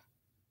show,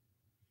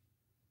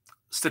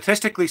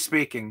 statistically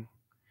speaking,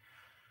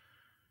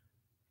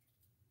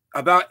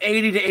 about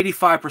 80 to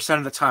 85%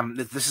 of the time,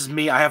 this is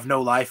me, I have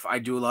no life, I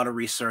do a lot of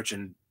research,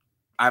 and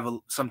I have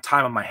some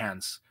time on my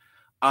hands.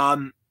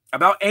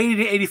 About 80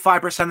 to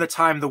 85% of the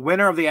time, the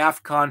winner of the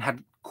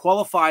AFCON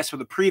qualifies for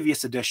the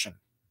previous edition.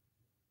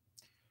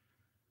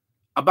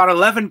 About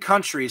 11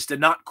 countries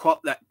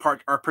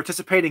are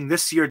participating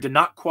this year did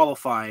not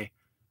qualify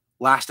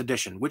last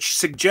edition, which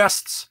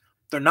suggests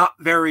they're not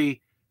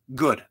very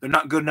good. They're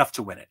not good enough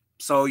to win it.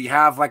 So you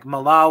have like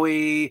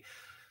Malawi,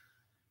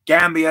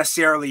 Gambia,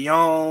 Sierra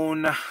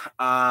Leone,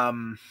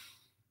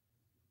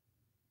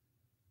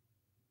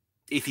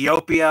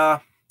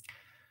 Ethiopia.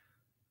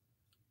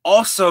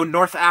 Also,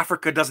 North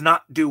Africa does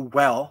not do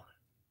well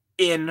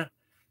in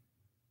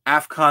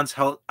AFCONs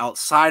held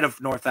outside of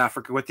North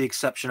Africa, with the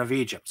exception of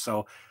Egypt.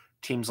 So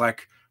teams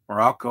like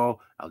Morocco,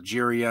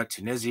 Algeria,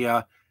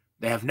 Tunisia,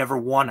 they have never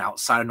won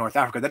outside of North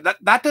Africa.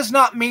 That does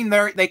not mean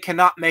they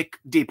cannot make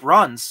deep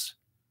runs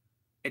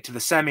into the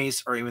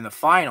semis or even the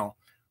final,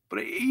 but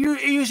it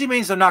usually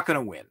means they're not going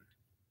to win.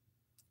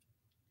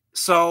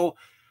 So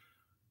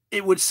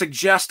it would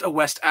suggest a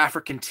West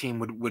African team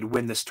would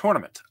win this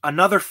tournament.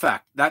 Another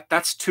fact,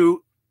 that's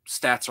two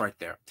stats right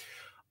there.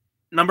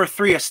 Number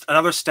three,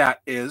 another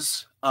stat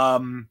is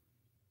the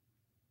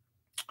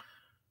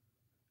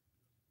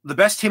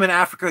best team in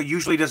Africa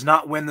usually does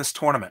not win this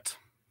tournament.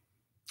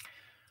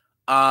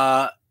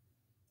 There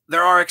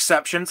are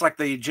exceptions, like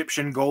the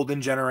Egyptian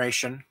golden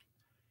generation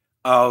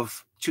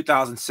of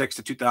 2006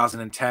 to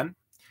 2010.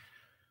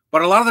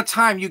 But a lot of the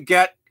time you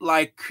get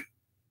like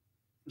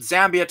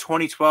Zambia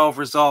 2012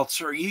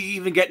 results, or you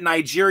even get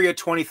Nigeria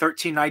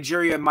 2013.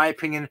 Nigeria, in my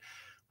opinion,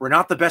 were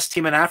not the best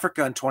team in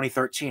Africa in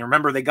 2013.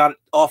 Remember, they got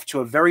off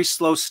to a very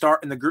slow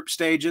start in the group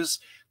stages.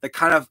 They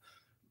kind of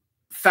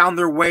found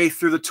their way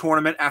through the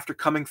tournament after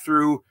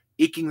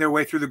eking their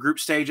way through the group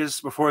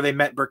stages before they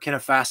met Burkina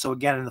Faso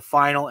again in the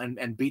final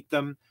and beat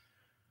them.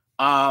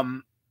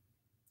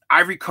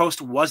 Ivory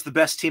Coast was the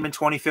best team in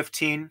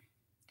 2015.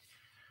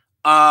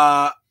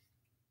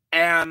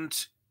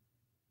 And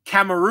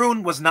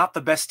Cameroon was not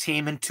the best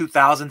team in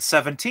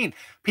 2017.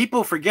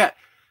 People forget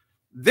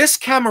this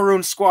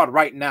Cameroon squad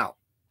right now.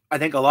 I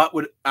think a lot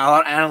of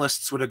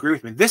analysts would agree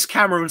with me. This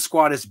Cameroon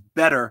squad is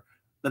better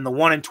than the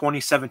one in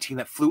 2017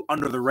 that flew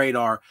under the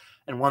radar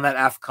and won that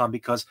AFCON,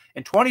 because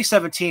in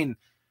 2017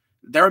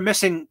 they were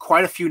missing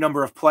quite a few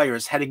number of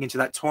players heading into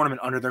that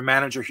tournament under their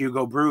manager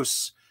Hugo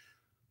Bruce.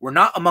 Were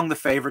not among the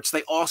favorites.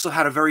 They also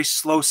had a very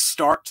slow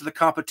start to the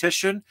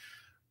competition.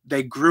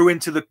 They grew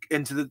into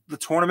the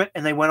tournament,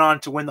 and they went on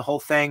to win the whole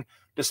thing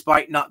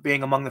despite not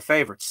being among the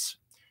favorites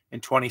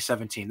in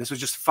 2017. This was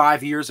just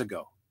 5 years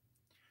ago.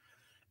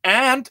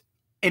 And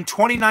in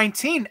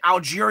 2019,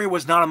 Algeria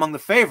was not among the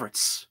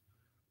favorites.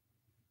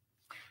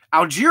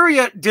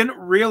 Algeria didn't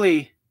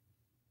really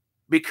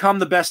become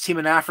the best team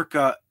in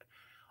Africa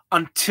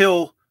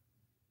until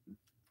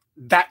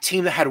that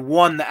team that had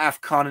won the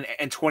AFCON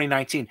in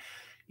 2019.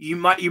 You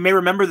may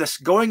remember this.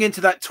 Going into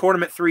that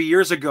tournament 3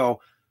 years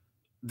ago,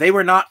 they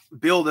were not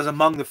billed as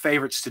among the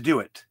favorites to do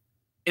it.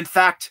 In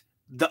fact,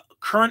 the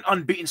current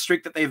unbeaten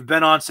streak that they've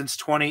been on since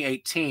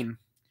 2018,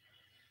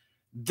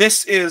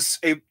 this is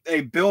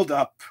a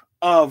buildup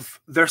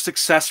of their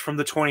success from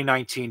the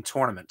 2019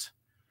 tournament.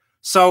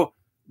 So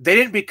they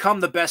didn't become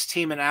the best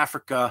team in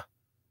Africa.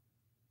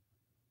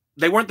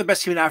 They weren't the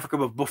best team in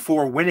Africa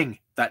before winning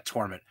that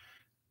tournament.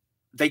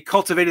 They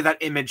cultivated that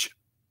image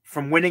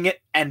from winning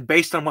it and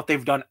based on what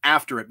they've done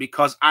after it.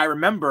 Because I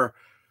remember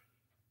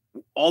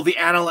all the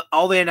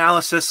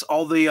analysis,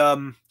 all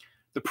the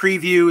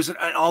previews,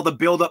 and all the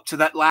build up to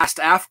that last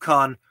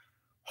AFCON.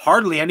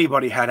 Hardly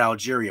anybody had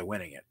Algeria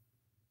winning it.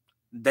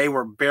 They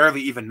were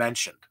barely even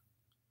mentioned.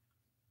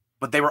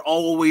 But they were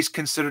always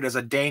considered as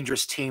a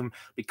dangerous team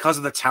because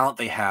of the talent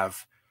they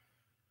have.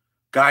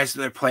 Guys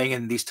that are playing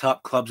in these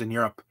top clubs in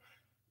Europe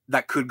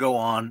that could go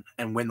on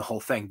and win the whole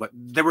thing. But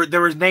there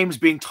were names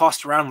being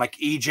tossed around like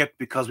Egypt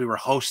because we were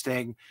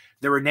hosting.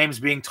 There were names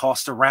being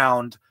tossed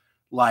around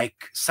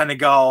like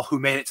Senegal, who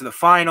made it to the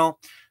final.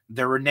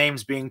 There were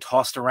names being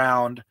tossed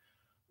around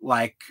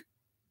like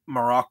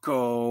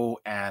Morocco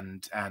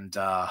and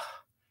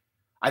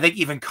I think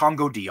even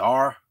Congo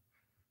DR.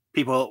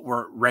 People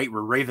were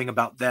raving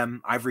about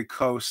them, Ivory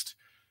Coast.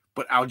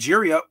 But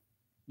Algeria,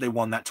 they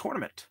won that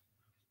tournament.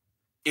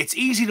 It's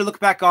easy to look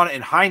back on it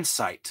in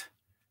hindsight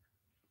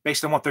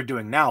based on what they're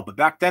doing now, but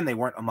back then they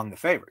weren't among the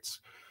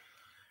favorites.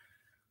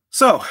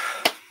 So,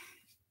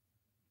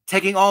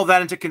 taking all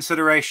that into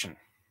consideration,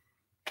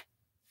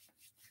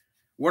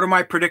 what are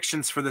my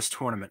predictions for this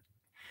tournament?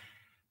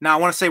 Now,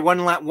 I want to say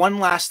one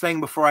last thing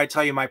before I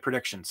tell you my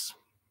predictions.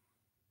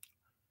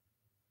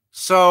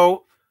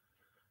 So,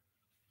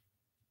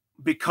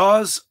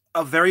 because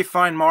of very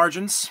fine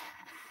margins,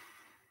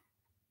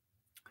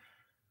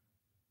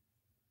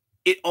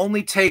 it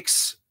only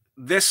takes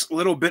this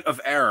little bit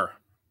of error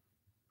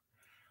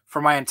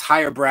for my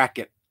entire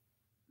bracket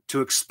to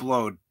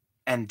explode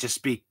and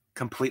just be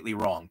completely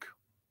wrong.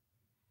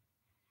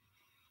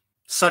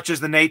 Such is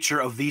the nature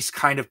of these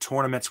kind of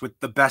tournaments with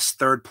the best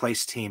third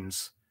place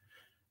teams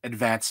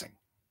advancing.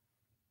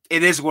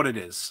 It is what it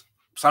is.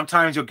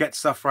 Sometimes you'll get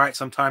stuff right,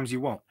 sometimes you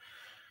won't.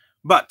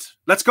 But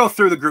let's go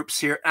through the groups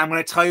here. I'm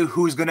going to tell you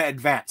who's going to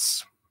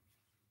advance.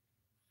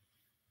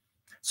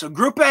 So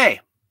Group A,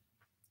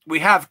 we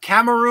have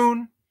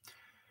Cameroon,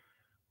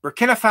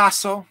 Burkina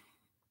Faso,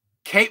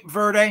 Cape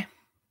Verde,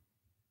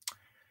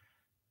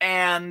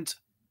 and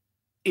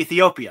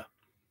Ethiopia.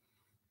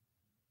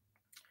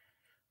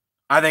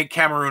 I think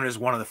Cameroon is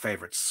one of the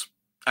favorites.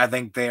 I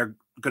think they are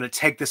going to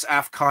take this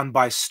AFCON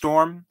by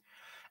storm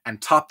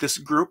and top this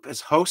group as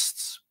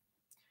hosts.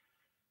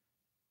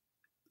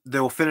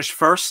 They will finish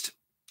first.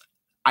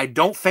 I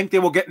don't think they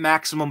will get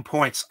maximum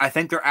points. I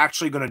think they're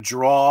actually going to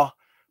draw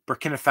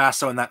Burkina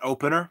Faso in that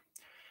opener,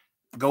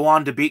 go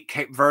on to beat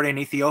Cape Verde and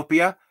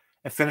Ethiopia,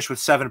 and finish with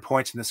 7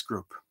 points in this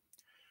group.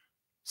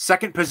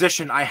 Second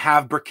position, I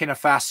have Burkina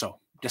Faso.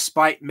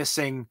 Despite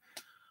missing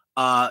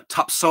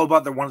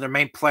Tapsoba, they're one of their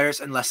main players,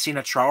 and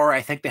Lassina Traore,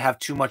 I think they have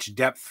too much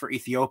depth for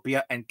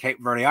Ethiopia and Cape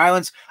Verde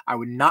Islands. I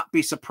would not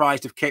be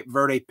surprised if Cape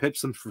Verde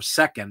pips them for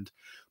second,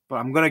 but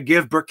I'm going to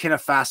give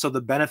Burkina Faso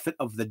the benefit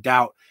of the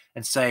doubt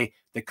and say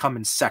they come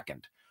in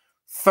second.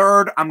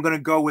 Third, I'm going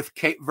to go with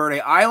Cape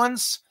Verde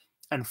Islands,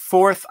 and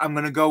fourth, I'm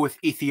going to go with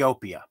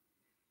Ethiopia.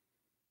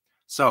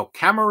 So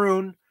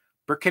Cameroon,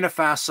 Burkina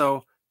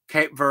Faso,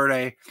 Cape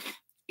Verde,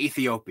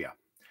 Ethiopia.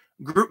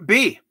 Group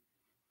B,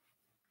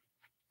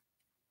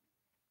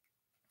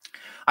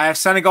 I have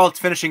Senegal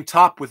finishing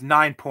top with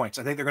 9 points.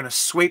 I think they're going to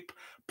sweep,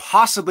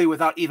 possibly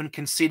without even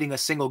conceding a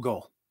single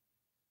goal.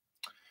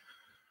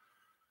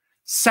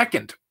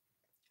 Second,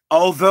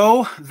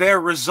 although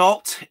their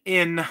result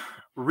in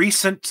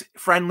recent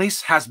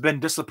friendlies has been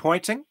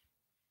disappointing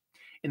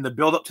in the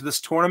build-up to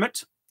this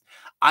tournament,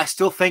 I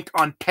still think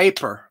on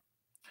paper,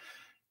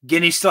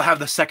 Guinea still have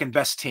the second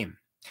best team.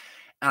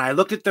 And I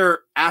looked at their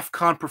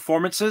AFCON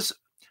performances.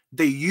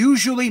 They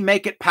usually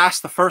make it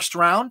past the first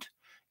round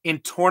in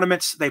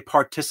tournaments they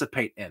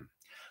participate in.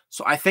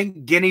 So I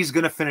think Guinea's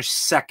going to finish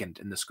second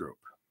in this group.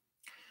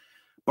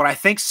 But I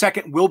think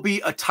second will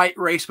be a tight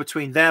race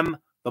between them,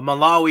 the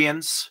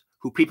Malawians,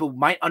 who people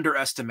might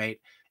underestimate,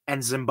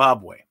 and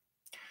Zimbabwe.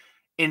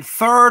 In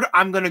third,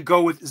 I'm going to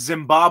go with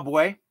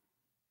Zimbabwe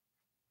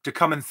to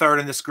come in third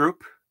in this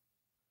group.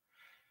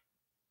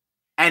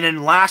 And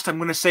in last, I'm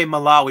going to say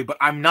Malawi, but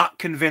I'm not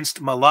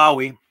convinced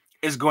Malawi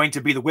is going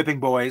to be the whipping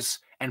boys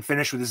and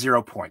finish with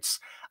 0 points.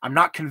 I'm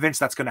not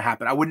convinced that's going to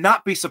happen. I would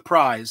not be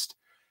surprised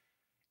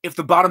if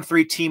the bottom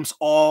 3 teams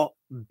all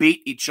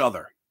beat each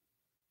other,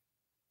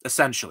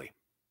 essentially.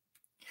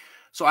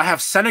 So I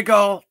have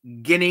Senegal,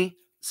 Guinea,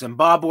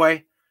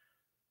 Zimbabwe,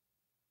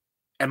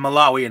 and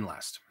Malawi in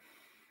last.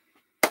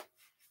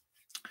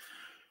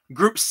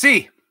 Group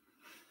C,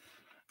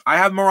 I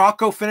have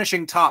Morocco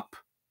finishing top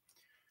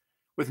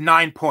with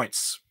 9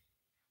 points.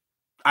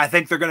 I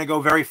think they're going to go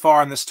very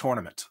far in this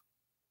tournament.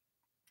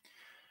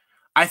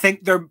 I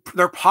think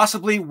they're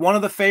possibly one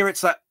of the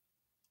favorites that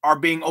are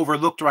being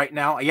overlooked right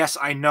now. Yes,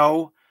 I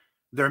know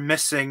they're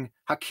missing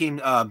Hakim,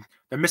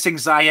 they're missing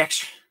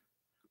Ziyech,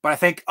 but I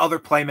think other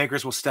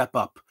playmakers will step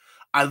up.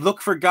 I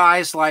look for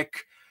guys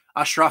like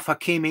Ashraf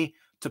Hakimi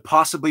to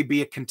possibly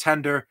be a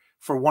contender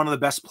for one of the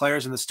best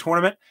players in this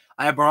tournament.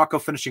 I have Morocco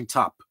finishing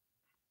top.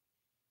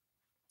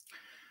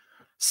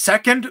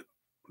 Second,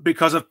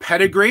 because of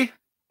pedigree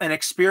and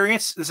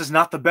experience, this is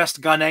not the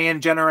best Ghanaian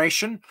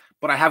generation,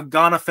 but I have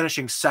Ghana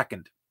finishing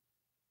second.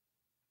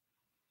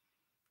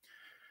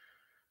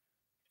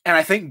 And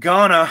I think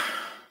Ghana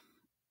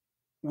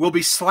will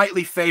be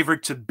slightly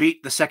favored to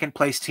beat the second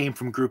place team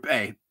from Group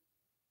A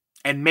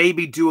and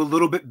maybe do a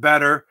little bit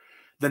better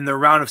than their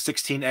round of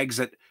 16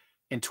 exit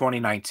in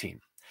 2019.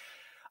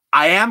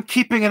 I am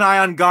keeping an eye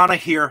on Ghana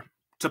here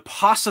to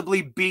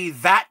possibly be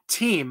that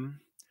team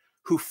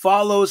who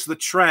follows the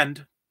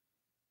trend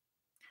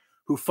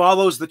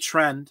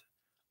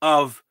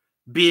of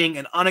being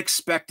an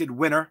unexpected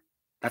winner.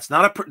 That's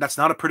not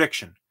a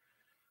prediction.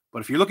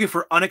 But if you're looking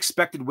for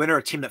unexpected winner,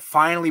 a team that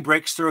finally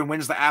breaks through and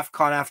wins the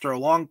AFCON after a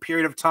long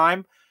period of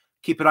time,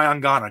 keep an eye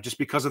on Ghana just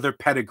because of their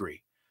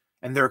pedigree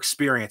and their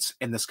experience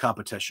in this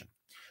competition.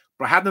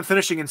 But I have them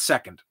finishing in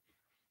second.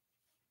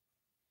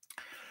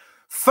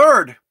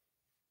 Third,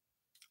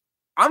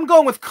 I'm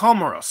going with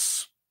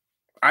Comoros.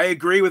 I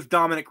agree with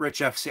Dominic Rich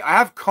FC. I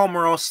have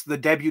Comoros, the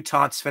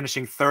debutantes,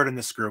 finishing third in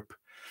this group.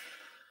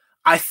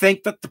 I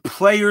think that the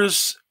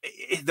players,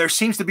 there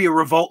seems to be a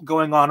revolt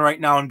going on right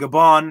now in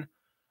Gabon.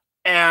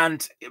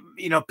 And,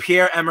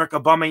 Pierre-Emerick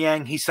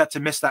Aubameyang, he's set to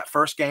miss that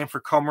first game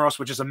for Comoros,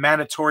 which is a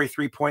mandatory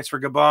 3 points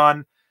for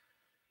Gabon.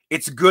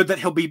 It's good that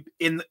he'll be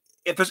in.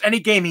 If there's any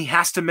game he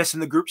has to miss in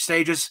the group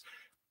stages,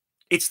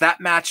 it's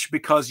that match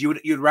because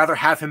you'd rather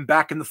have him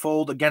back in the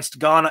fold against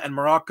Ghana and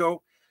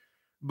Morocco.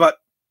 But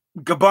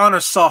Gabon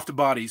are soft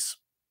bodies.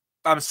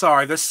 I'm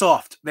sorry, they're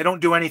soft. They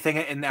don't do anything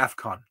in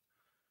AFCON.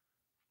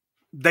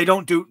 They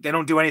don't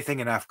do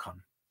anything in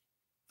AFCON.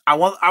 I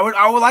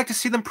would like to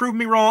see them prove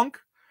me wrong.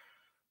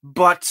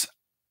 But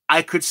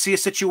I could see a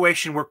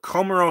situation where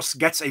Comoros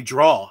gets a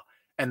draw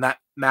in that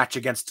match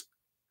against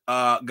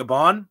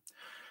Gabon.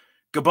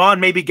 Gabon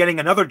may be getting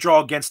another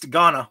draw against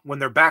Ghana when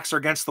their backs are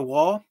against the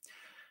wall,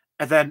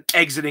 and then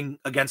exiting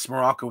against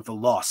Morocco with a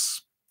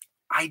loss.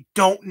 I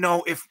don't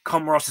know if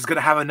Comoros is going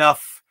to have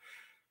enough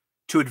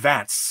to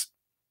advance.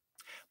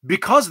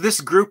 Because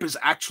this group is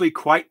actually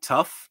quite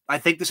tough, I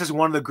think this is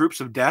one of the groups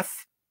of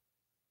death.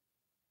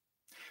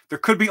 There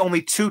could be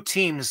only 2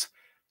 teams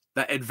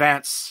that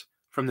advance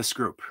from this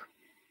group.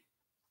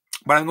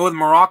 But I'm going with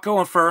Morocco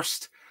in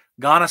first,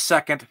 Ghana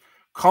second,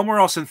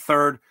 Comoros in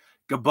third,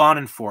 Gabon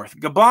in fourth.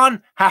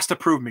 Gabon has to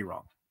prove me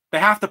wrong. They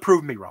have to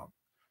prove me wrong.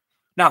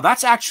 Now,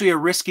 that's actually a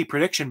risky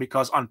prediction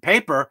because on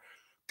paper,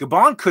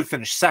 Gabon could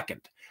finish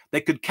second.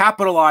 They could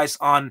capitalize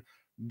on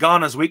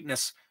Ghana's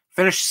weakness,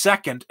 finish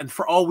second, and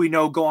for all we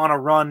know, go on a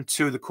run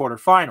to the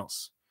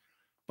quarterfinals.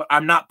 But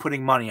I'm not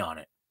putting money on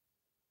it.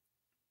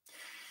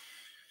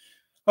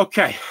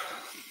 Okay.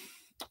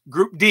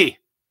 Group D.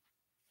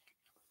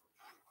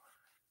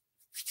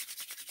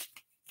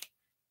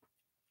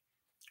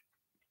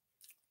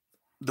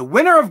 The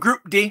winner of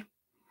Group D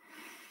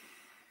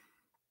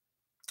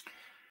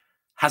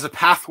has a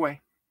pathway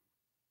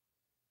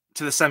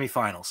to the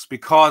semifinals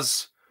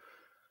because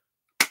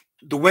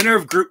the winner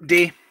of Group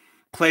D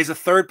plays a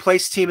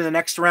third-place team in the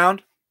next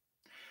round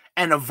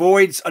and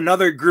avoids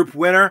another group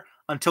winner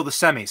until the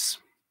semis.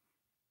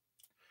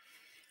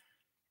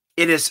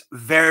 It is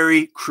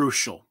very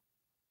crucial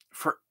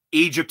for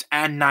Egypt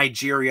and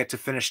Nigeria to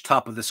finish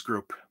top of this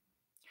group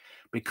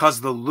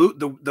because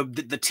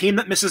the team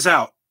that misses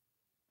out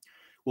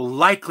will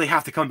likely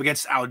have to come up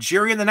against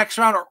Algeria in the next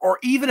round, or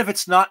even if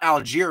it's not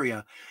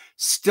Algeria,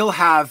 still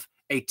have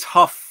a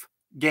tough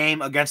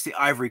game against the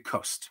Ivory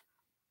Coast.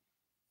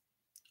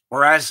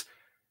 Whereas,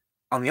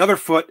 on the other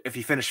foot, if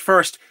you finish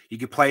first, you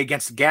could play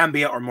against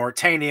Gambia or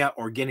Mauritania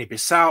or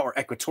Guinea-Bissau or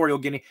Equatorial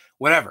Guinea,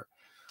 whatever.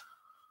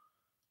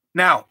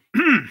 Now,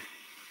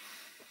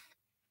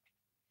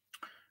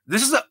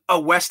 this is a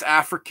West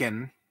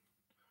African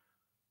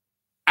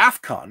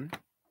AFCON,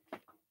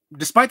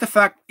 despite the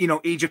fact,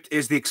 Egypt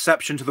is the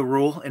exception to the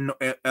rule in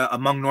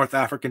among North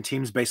African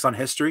teams based on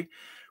history,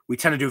 we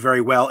tend to do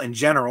very well in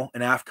general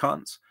in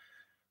AFCONs.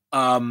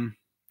 I'm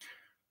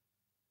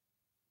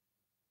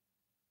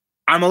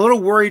a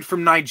little worried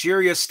from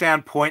Nigeria's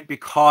standpoint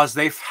because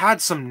they've had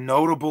some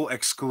notable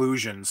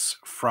exclusions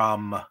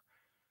from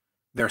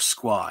their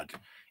squad.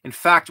 In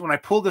fact, when I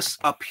pull this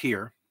up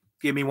here,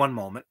 give me one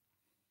moment.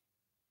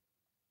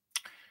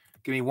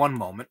 Give me one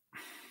moment.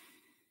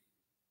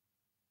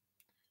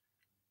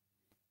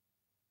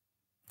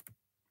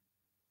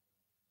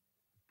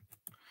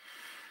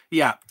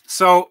 Yeah,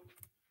 so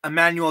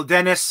Emmanuel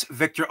Dennis,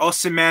 Victor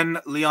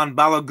Osimhen, Leon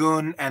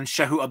Balogun, and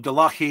Shehu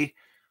Abdullahi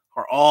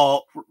are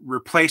all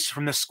replaced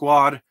from this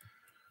squad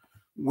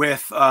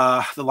with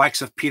the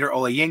likes of Peter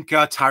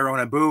Olayinka,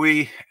 Tyrone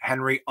Abui,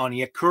 Henry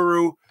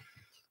Onyekuru.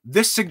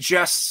 This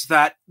suggests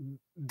that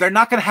they're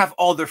not going to have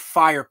all their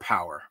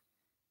firepower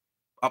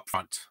up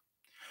front.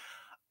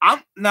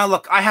 Now,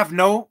 look, I have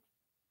no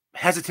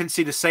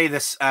hesitancy to say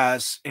this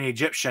as an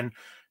Egyptian.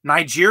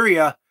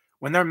 Nigeria,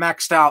 when they're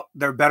maxed out,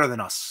 they're better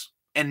than us.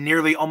 In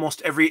nearly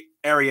almost every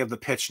area of the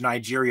pitch,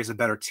 Nigeria is a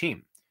better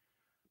team.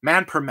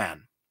 Man per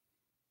man.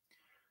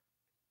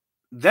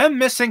 Them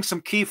missing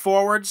some key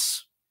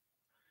forwards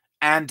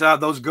and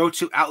those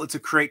go-to outlets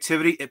of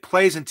creativity, it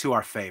plays into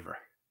our favor.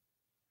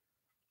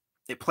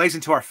 It plays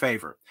into our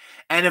favor.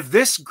 And if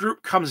this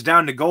group comes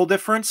down to goal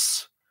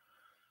difference,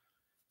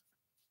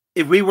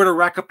 if we were to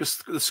rack up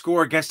the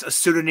score against a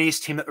Sudanese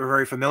team that we're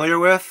very familiar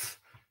with,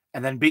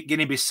 and then beat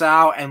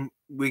Guinea-Bissau, and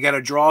we get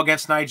a draw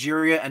against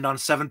Nigeria, and on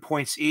 7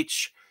 points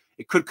each,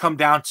 it could come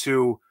down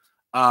to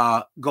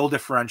goal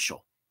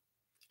differential.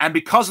 And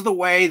because of the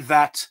way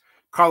that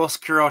Carlos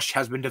Queiroz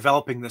has been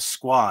developing this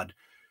squad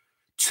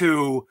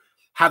to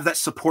have that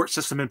support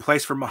system in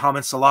place for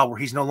Mohamed Salah, where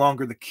he's no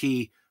longer the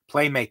key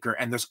playmaker,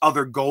 and there's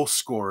other goal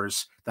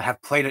scorers that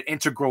have played an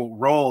integral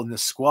role in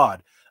this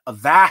squad, a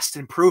vast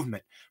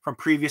improvement from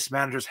previous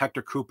managers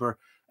Hector Cooper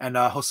and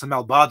Hossam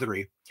El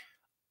Badri.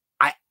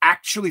 I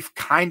actually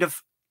kind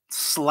of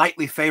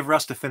slightly favor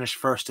us to finish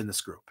first in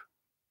this group.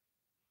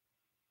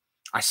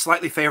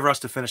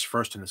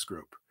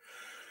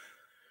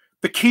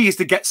 The key is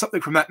to get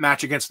something from that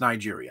match against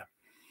Nigeria.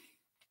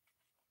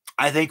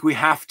 I think we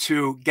have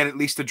to get at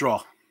least a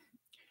draw.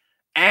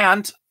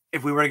 And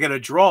if we were to get a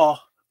draw,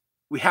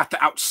 we have to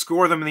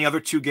outscore them in the other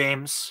two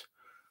games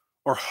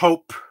or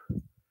hope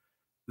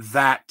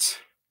that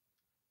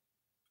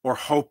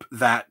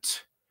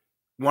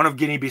one of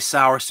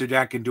Guinea-Bissau or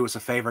Sudan can do us a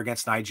favor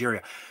against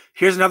Nigeria.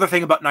 Here's another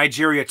thing about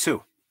Nigeria,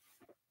 too.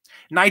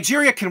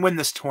 Nigeria can win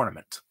this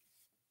tournament.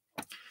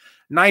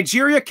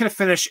 Nigeria can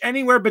finish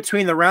anywhere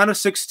between the round of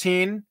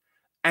 16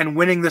 and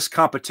winning this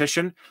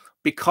competition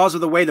because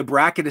of the way the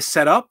bracket is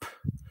set up,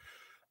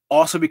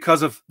 also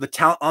because of the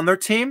talent on their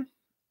team,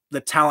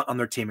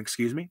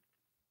 excuse me.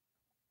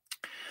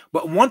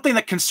 But one thing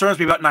that concerns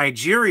me about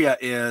Nigeria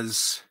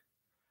is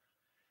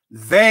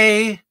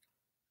they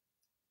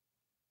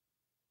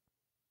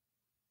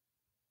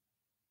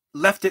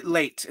left it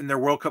late in their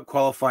World Cup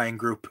qualifying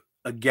group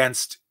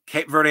against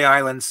Cape Verde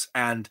Islands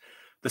and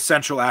the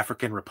Central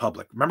African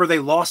Republic. Remember, they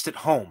lost at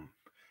home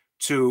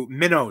to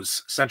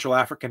Minnows Central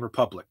African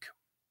Republic.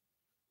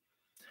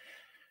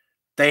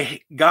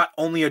 They got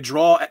only a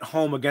draw at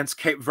home against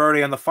Cape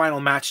Verde on the final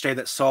match day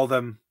that saw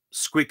them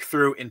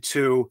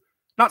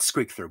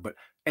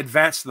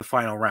advance to the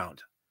final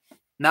round.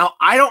 Now,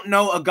 I don't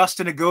know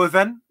Augustin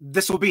Eguavoen.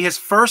 This will be his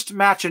first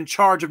match in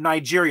charge of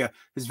Nigeria.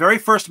 His very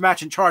first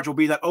match in charge will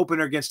be that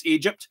opener against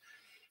Egypt.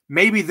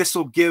 Maybe this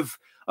will give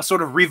a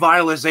sort of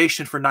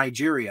revitalization for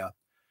Nigeria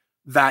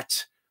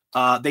that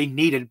they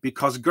needed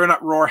because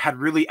Gernot Rohr had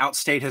really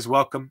outstayed his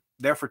welcome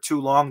there for too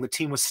long. The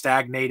team was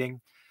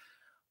stagnating.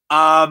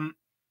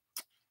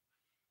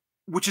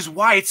 Which is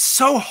why it's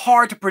so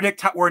hard to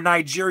predict where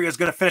Nigeria is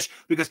going to finish,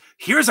 because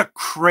here's a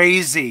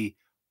crazy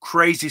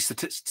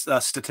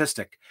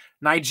statistic.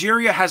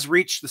 Nigeria has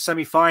reached the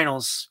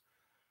semifinals,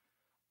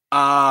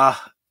 I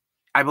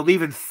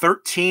believe, in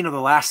 13 of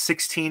the last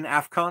 16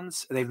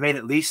 AFCONs. They've made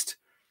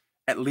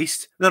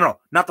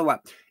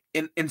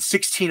in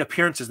 16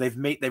 appearances,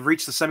 they've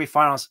reached the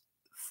semifinals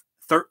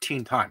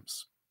 13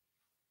 times.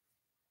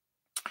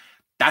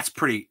 That's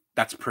pretty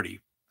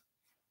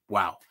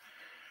wow.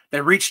 They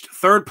reached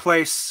third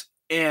place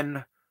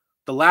in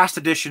the last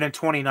edition in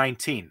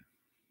 2019.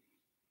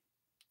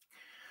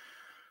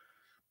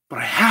 But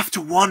I have to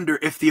wonder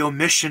if the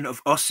omission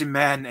of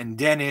Osimhen and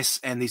Dennis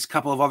and these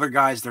couple of other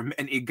guys, and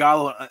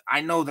Igalo,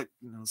 I know that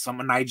some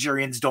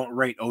Nigerians don't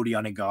rate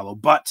Odion Igalo,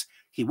 but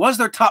he was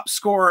their top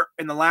scorer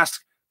in the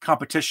last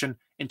competition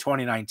in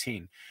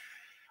 2019.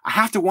 I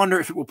have to wonder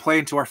if it will play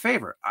into our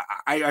favor.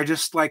 I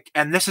just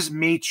and this is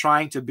me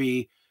trying to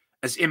be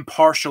as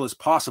impartial as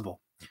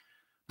possible.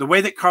 The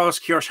way that Carlos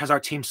Queiroz has our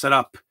team set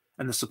up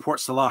and the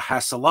support Salah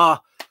has,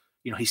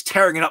 he's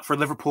tearing it up for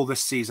Liverpool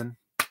this season.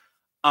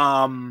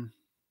 Could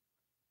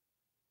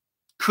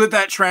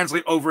that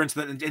translate over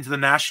into the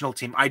national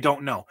team? I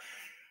don't know.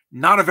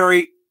 Not a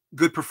very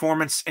good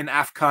performance in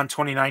AFCON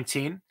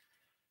 2019.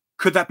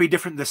 Could that be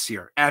different this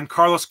year? And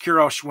Carlos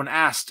Queiroz, when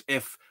asked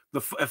if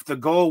the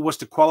goal was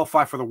to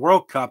qualify for the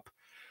World Cup,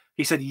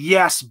 he said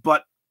yes,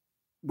 but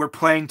we're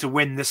playing to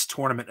win this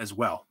tournament as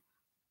well.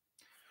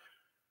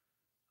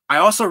 I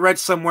also read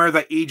somewhere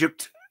that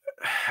Egypt,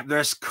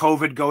 there's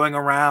COVID going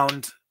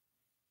around.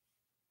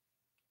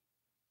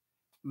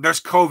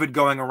 But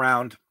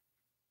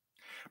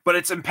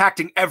it's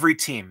impacting every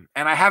team.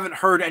 And I haven't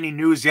heard any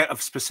news yet of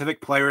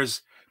specific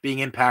players being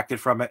impacted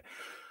from it.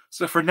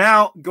 So for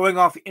now, going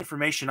off the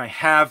information I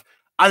have,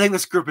 I think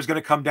this group is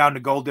going to come down to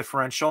goal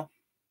differential.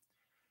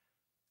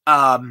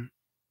 I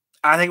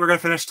think we're going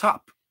to finish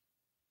top.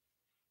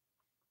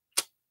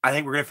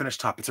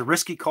 It's a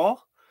risky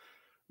call,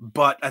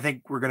 but I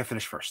think we're going to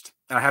finish first.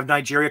 And I have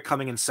Nigeria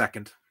coming in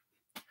second.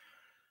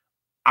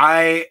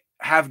 I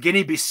have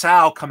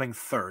Guinea-Bissau coming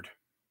third.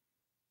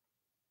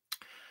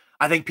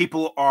 I think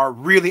people are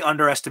really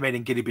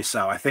underestimating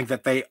Guinea-Bissau. I think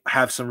that they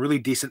have some really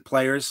decent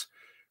players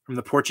from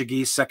the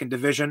Portuguese second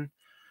division.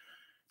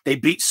 They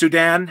beat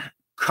Sudan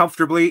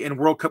comfortably in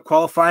World Cup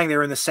qualifying. They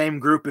were in the same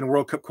group in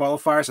World Cup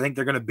qualifiers. I think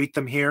they're going to beat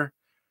them here.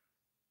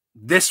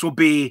 This will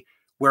be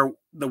where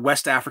the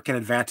West African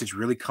advantage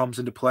really comes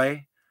into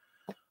play.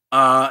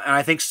 And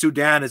I think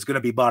Sudan is going to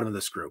be bottom of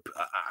this group.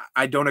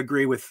 I don't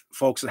agree with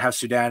folks that have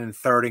Sudan in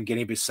third and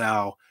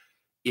Guinea-Bissau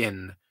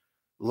in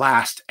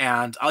last.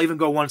 And I'll even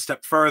go one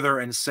step further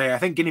and say I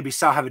think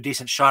Guinea-Bissau have a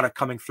decent shot at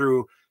coming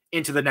through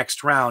into the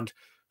next round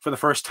for the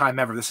first time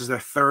ever. This is their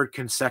third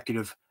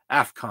consecutive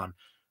AFCON.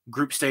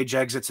 Group stage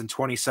exits in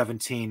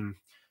 2017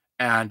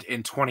 and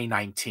in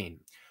 2019.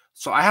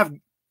 So I have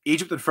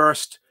Egypt in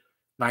first,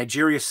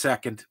 Nigeria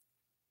second,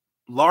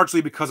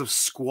 largely because of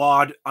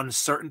squad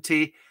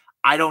uncertainty.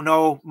 I don't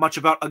know much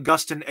about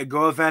Augustin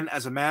Egoven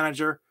as a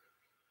manager.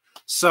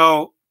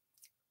 So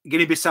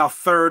Guinea-Bissau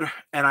third,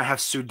 and I have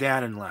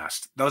Sudan in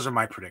last. Those are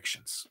my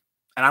predictions.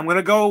 And I'm going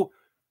to go,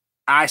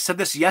 I said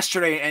this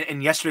yesterday in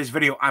yesterday's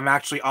video, I'm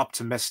actually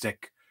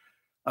optimistic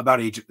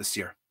about Egypt this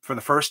year. For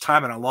the first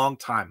time in a long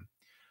time,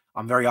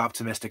 I'm very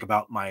optimistic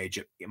about my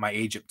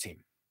Egypt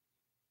team.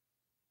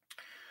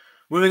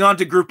 Moving on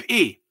to Group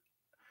E.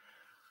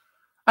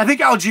 I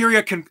think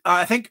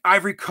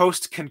Ivory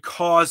Coast can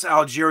cause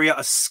Algeria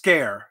a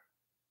scare.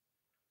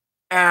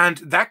 And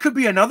that could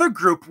be another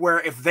group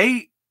where if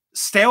they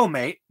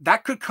stalemate,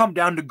 that could come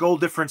down to goal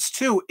difference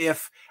too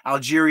if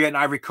Algeria and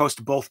Ivory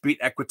Coast both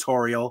beat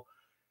Equatorial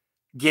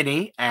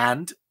Guinea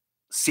and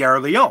Sierra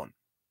Leone.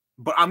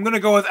 But I'm going to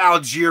go with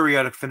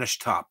Algeria to finish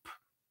top.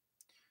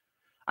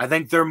 I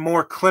think they're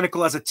more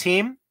clinical as a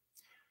team,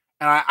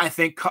 and I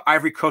think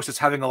Ivory Coast is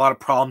having a lot of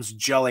problems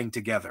gelling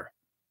together.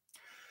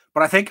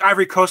 But I think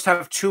Ivory Coast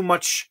have too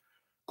much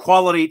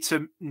quality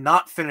to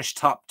not finish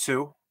top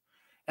two,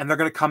 and they're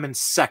going to come in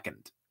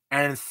second.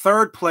 And in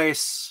third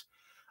place,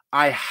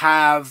 I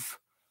have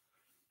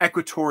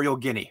Equatorial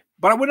Guinea.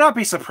 But I would not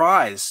be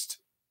surprised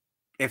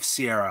if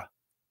Sierra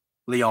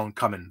Leone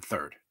come in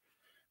third.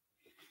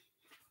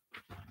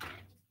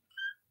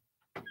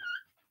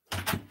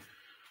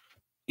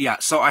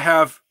 So I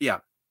have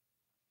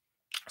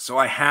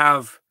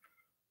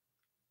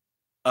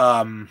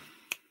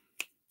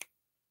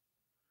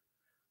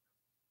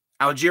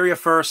Algeria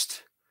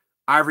first,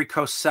 Ivory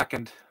Coast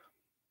second,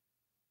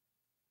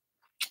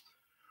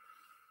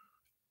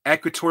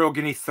 Equatorial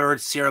Guinea third,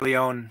 Sierra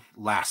Leone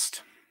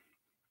last.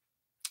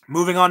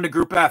 Moving on to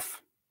Group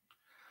F.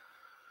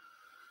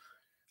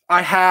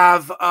 I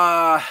have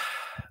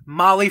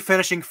Mali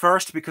finishing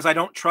first because I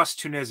don't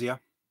trust Tunisia.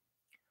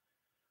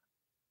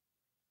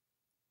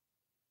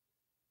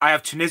 I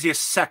have Tunisia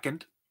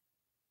second.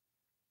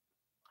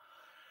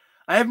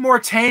 I have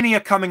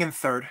Mauritania coming in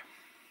third.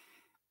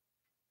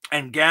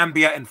 And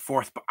Gambia in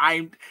fourth. But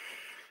I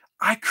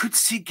could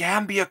see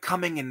Gambia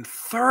coming in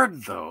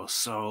third, though.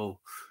 So,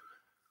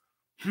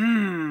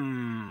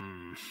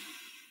 I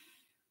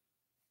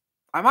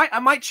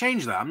might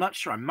change that. I'm not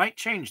sure. I might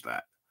change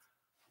that.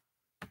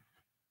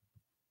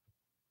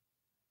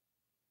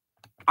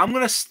 I'm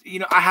going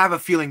to, I have a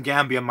feeling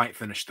Gambia might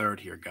finish third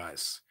here,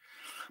 guys.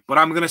 But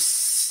I'm going to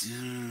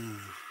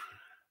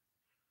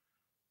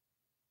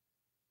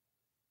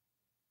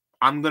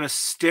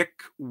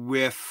stick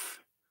with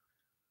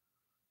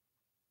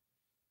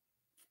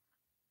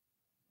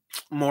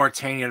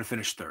Mauritania to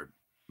finish third.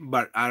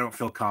 But I don't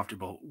feel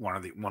comfortable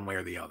one way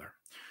or the other.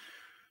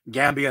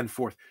 Gambia in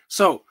fourth.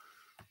 So,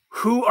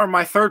 who are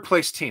my third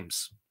place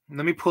teams?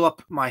 Let me pull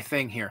up my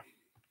thing here.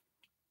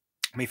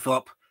 Let me fill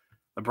up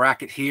the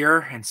bracket here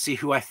and see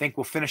who I think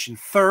will finish in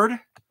third.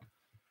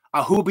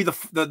 Who will be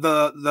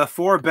the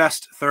four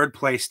best third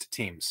placed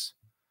teams?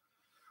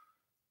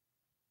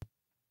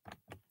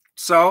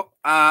 So,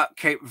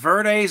 Cape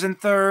Verde's in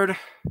third.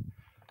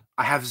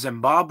 I have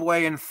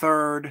Zimbabwe in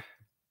third.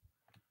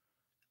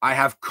 I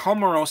have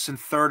Comoros in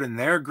third in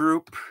their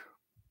group.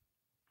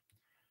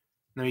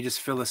 Let me just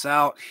fill this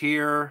out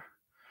here.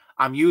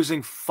 I'm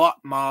using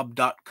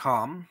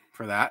thoughtmob.com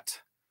for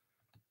that.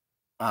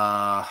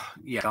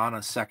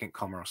 Ghana second,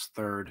 Comoros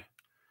third.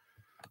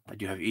 I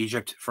do have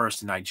Egypt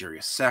first and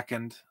Nigeria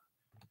second.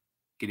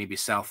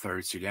 Guinea-Bissau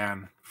third,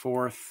 Sudan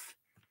fourth.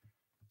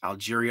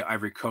 Algeria,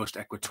 Ivory Coast,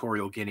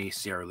 Equatorial Guinea,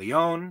 Sierra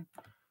Leone,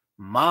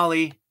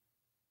 Mali,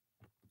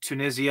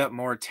 Tunisia,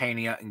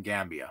 Mauritania, and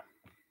Gambia.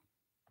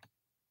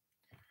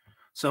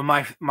 So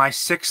my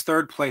 6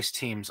 third-place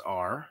teams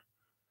are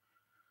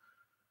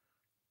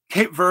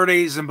Cape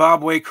Verde,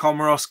 Zimbabwe,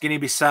 Comoros,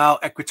 Guinea-Bissau,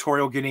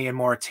 Equatorial Guinea, and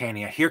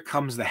Mauritania. Here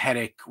comes the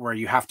headache where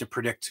you have to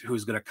predict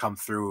who's going to come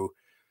through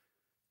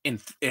in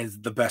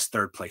the best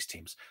third-place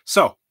teams.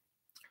 So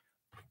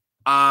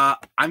I'm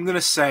going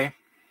to say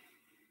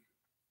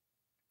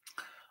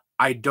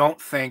I don't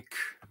think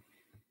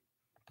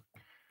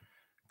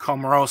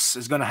Comoros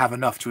is going to have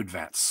enough to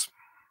advance.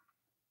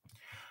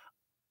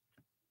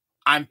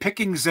 I'm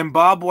picking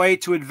Zimbabwe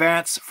to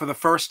advance for the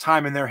first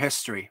time in their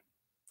history.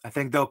 I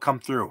think they'll come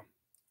through.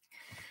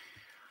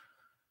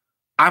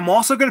 I'm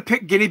also going to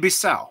pick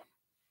Guinea-Bissau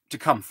to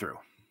come through.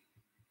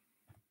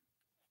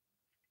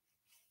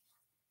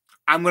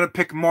 I'm going to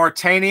pick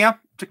Mauritania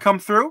to come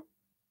through.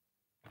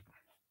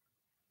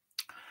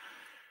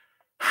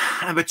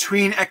 And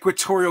between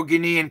Equatorial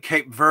Guinea and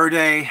Cape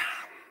Verde,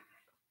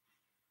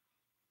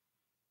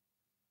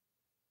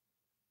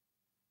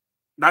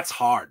 that's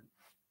hard.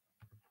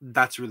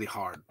 That's really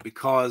hard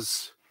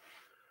because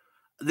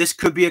this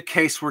could be a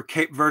case where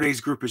Cape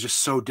Verde's group is just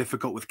so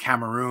difficult with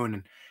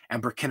Cameroon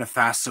and Burkina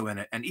Faso in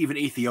it, and even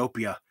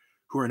Ethiopia,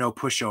 who are no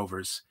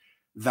pushovers,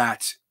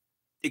 that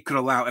it could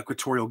allow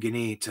Equatorial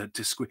Guinea to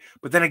squeeze.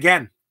 But then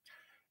again,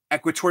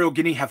 Equatorial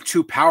Guinea have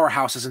 2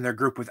 powerhouses in their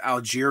group with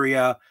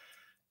Algeria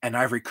and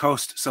Ivory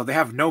Coast, so they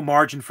have no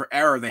margin for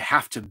error. They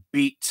have to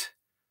beat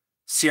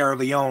Sierra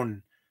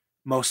Leone,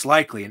 most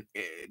likely,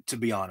 to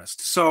be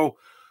honest. So,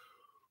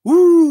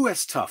 woo,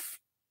 that's tough.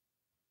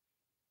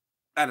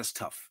 That is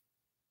tough.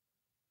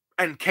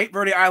 And Cape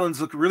Verde Islands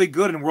look really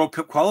good in World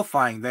Cup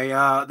qualifying.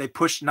 They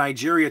pushed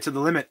Nigeria to the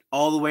limit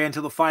all the way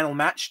until the final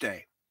match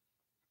day.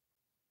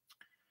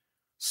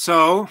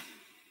 So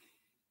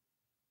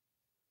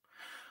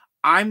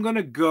I'm going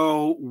to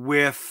go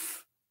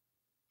with,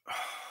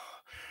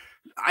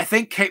 I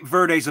think Cape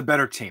Verde is a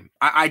better team.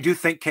 I do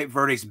think Cape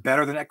Verde is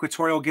better than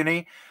Equatorial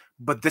Guinea,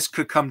 but this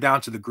could come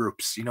down to the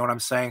groups. You know what I'm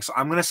saying? So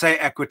I'm going to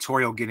say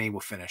Equatorial Guinea will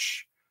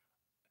finish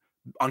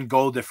on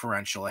goal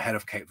differential ahead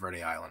of Cape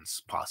Verde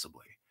Islands,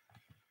 possibly.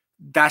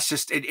 That's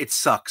just, it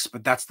sucks,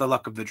 but that's the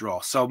luck of the draw.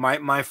 So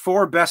my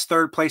 4 best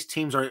third-place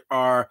teams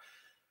are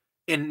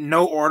in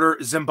no order: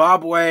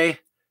 Zimbabwe,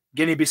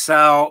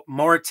 Guinea-Bissau,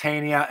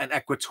 Mauritania, and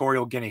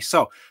Equatorial Guinea.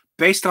 So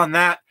based on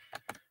that,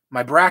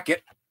 my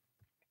bracket,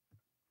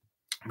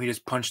 let me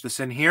just punch this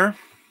in here.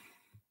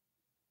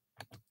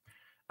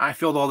 I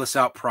filled all this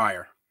out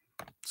prior.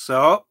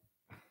 So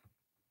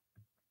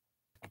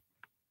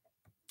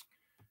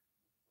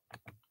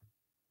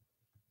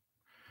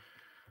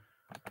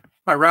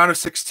my round of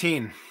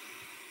 16.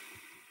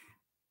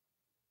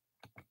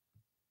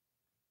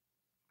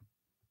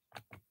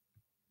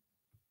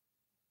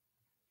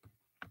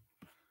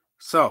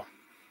 So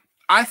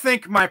I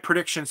think my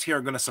predictions here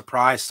are going to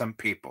surprise some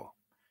people.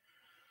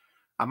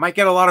 I might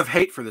get a lot of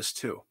hate for this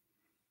too.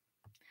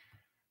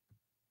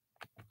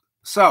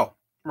 So,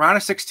 round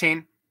of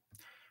 16,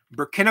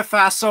 Burkina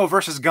Faso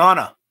versus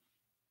Ghana.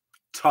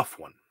 Tough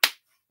one.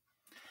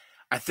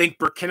 I think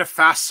Burkina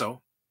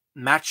Faso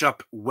match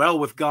up well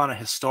with Ghana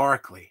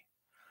historically.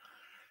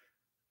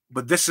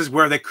 But this is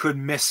where they could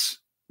miss.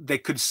 They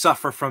could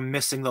suffer from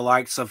missing the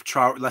likes of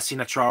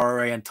Lassina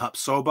Traore and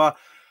Tapsoba.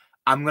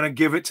 I'm going to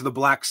give it to the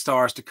Black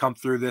Stars to come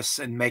through this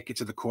and make it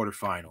to the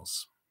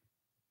quarterfinals.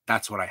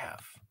 That's what I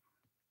have.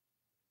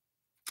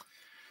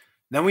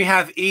 Then we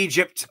have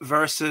Egypt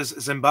versus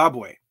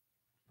Zimbabwe.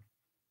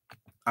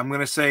 I'm going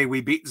to say we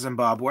beat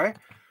Zimbabwe.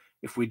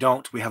 If we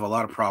don't, we have a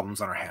lot of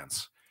problems on our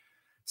hands.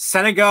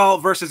 Senegal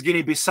versus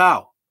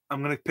Guinea-Bissau.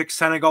 I'm going to pick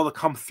Senegal to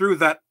come through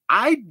that.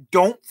 I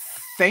don't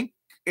think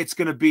it's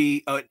going to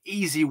be an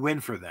easy win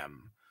for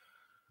them.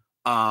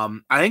 I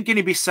think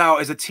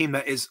Guinea-Bissau is a team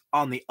that is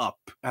on the up.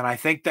 And I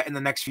think that in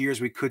the next few years,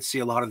 we could see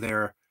a lot of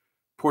their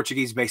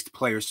Portuguese-based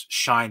players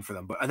shine for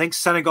them. But I think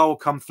Senegal will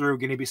come through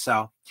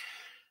Guinea-Bissau.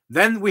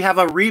 Then we have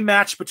a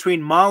rematch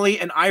between Mali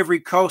and Ivory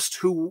Coast,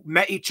 who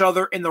met each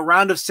other in the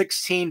round of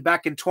 16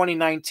 back in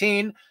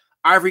 2019.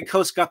 Ivory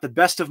Coast got the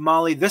best of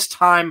Mali. This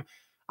time,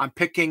 I'm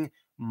picking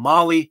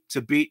Mali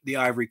to beat the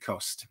Ivory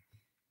Coast.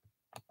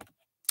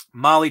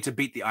 Mali to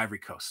beat the Ivory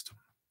Coast.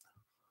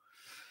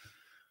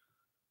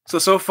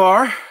 So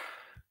far,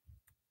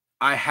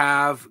 I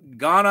have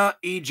Ghana,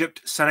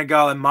 Egypt,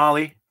 Senegal, and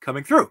Mali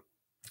coming through.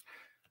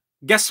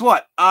 Guess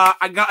what?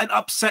 I got an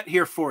upset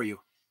here for you.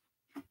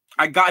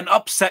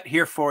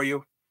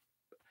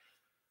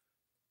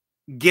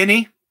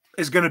 Guinea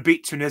is going to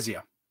beat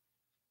Tunisia.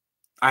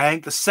 I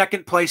think the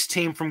second place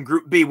team from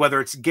Group B,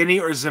 whether it's Guinea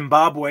or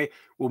Zimbabwe,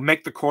 will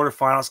make the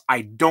quarterfinals.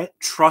 I don't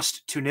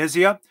trust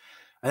Tunisia.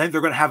 I think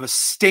they're going to have a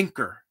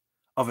stinker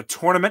of a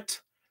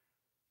tournament,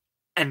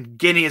 and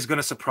Guinea is going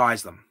to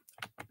surprise them.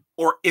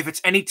 Or if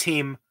it's any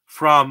team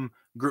from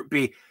Group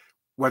B,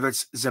 whether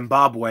it's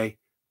Zimbabwe,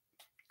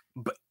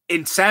 but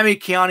in Sami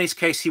Kiani's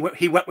case, he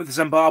went with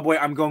Zimbabwe.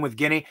 I'm going with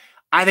Guinea.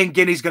 I think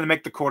Guinea's going to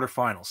make the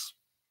quarterfinals.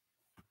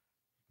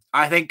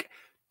 I think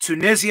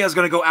Tunisia is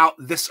going to go out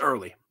this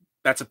early.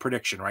 That's a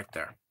prediction right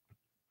there.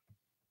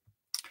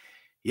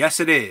 Yes,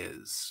 it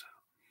is.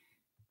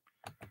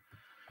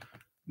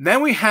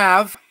 Then we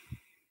have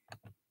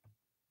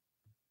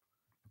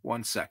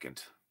 1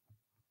 second.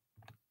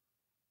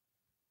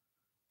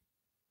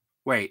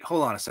 Wait,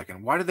 hold on a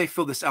second. Why did they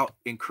fill this out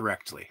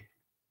incorrectly?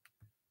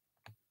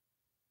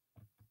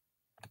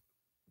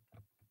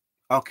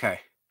 Okay.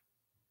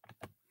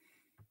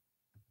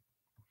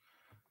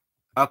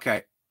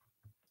 Okay.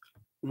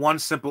 One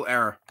simple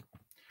error.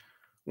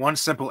 One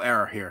simple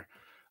error here.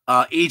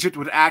 Egypt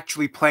would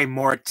actually play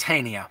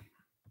Mauritania.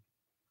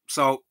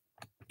 So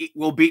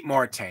we'll beat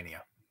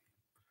Mauritania.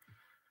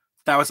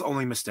 That was the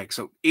only mistake.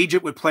 So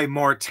Egypt would play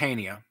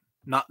Mauritania,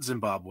 not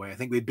Zimbabwe. I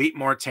think we beat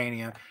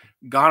Mauritania.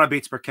 Ghana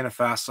beats Burkina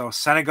Faso.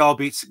 Senegal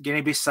beats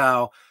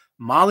Guinea-Bissau.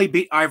 Mali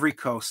beat Ivory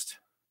Coast.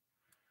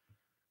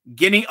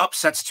 Guinea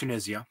upsets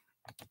Tunisia.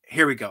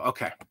 Here we go.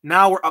 Okay.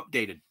 Now we're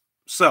updated.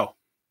 So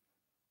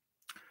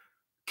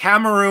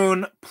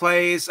Cameroon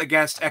plays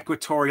against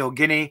Equatorial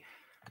Guinea.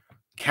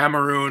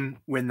 Cameroon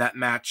win that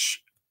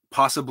match,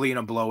 possibly in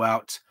a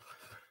blowout.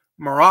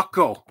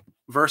 Morocco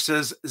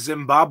versus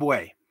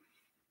Zimbabwe.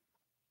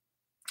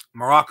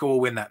 Morocco will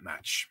win that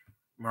match.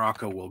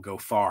 Morocco will go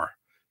far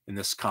in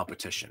this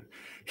competition.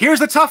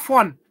 Here's a tough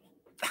one.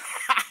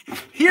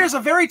 Here's a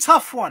very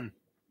tough one.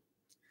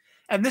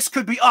 And this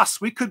could be us.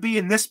 We could be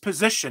in this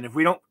position if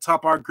we don't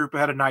top our group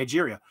ahead of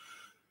Nigeria.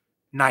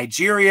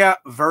 Nigeria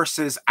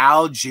versus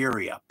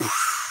Algeria.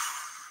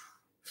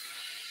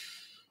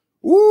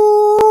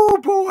 Ooh,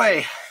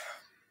 boy.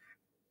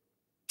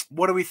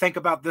 What do we think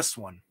about this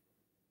one?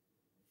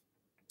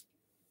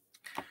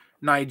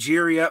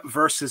 Nigeria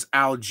versus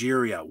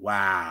Algeria.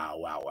 Wow,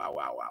 wow, wow,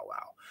 wow, wow,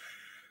 wow.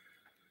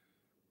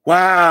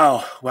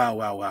 Wow, wow,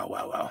 wow, wow,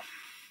 wow, wow.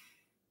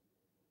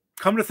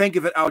 Come to think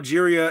of it,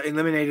 Algeria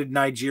eliminated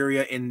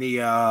Nigeria in the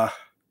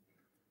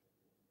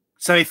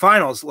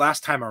semifinals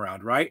last time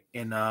around, right?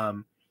 In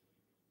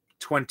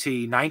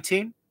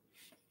 2019.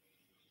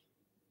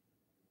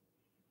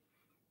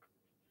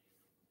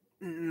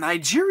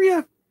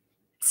 Nigeria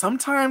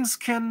sometimes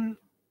can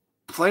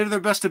play to their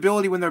best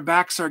ability when their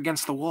backs are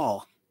against the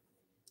wall.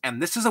 And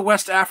this is a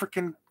West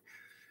African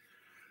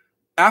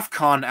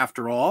AFCON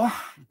after all.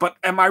 But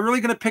am I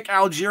really going to pick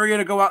Algeria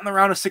to go out in the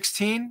round of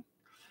 16?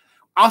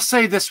 I'll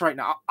say this right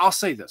now. I'll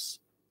say this.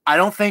 I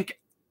don't think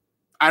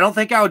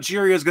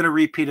Algeria is going to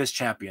repeat as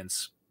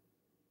champions.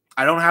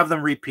 I don't have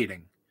them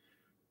repeating.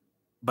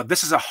 But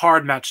this is a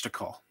hard match to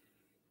call.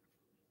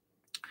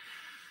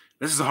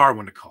 This is a hard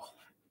one to call.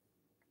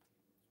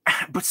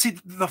 But see,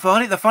 the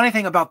funny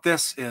thing about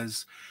this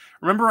is,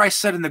 remember I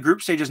said in the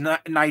group stages,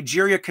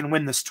 Nigeria can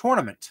win this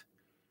tournament.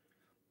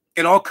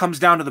 It all comes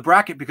down to the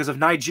bracket, because if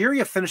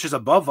Nigeria finishes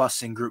above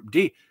us in Group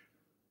D,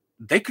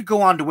 they could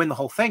go on to win the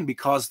whole thing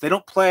because they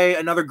don't play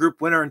another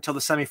group winner until the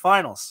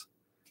semifinals.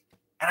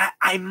 And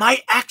I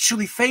might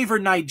actually favor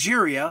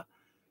Nigeria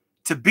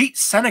to beat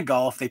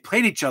Senegal if they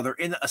played each other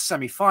in a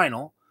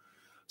semifinal.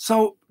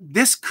 So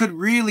this could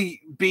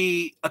really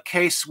be a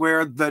case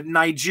where the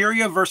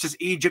Nigeria versus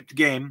Egypt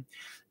game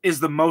is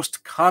the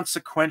most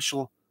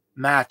consequential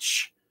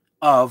match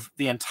of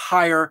the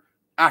entire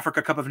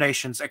Africa Cup of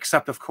Nations,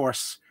 except, of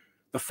course,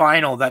 the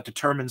final that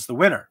determines the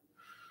winner.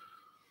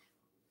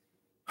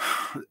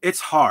 It's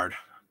hard.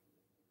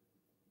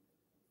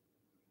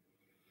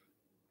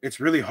 It's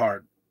really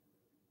hard.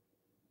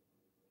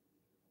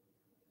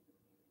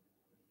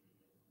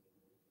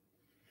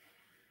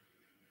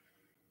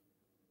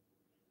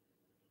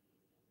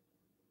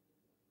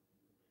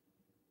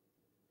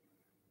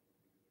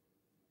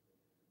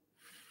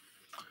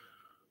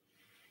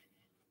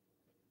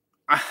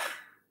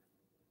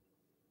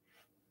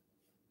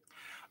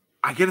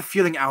 I get a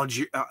feeling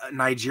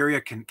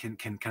Nigeria can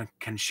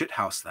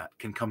shithouse that,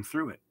 can come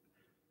through it.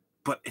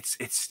 But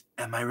it's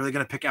am I really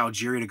going to pick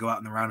Algeria to go out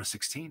in the round of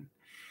 16?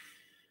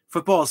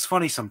 Football is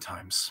funny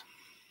sometimes.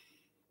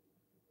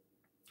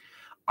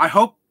 I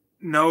hope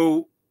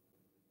no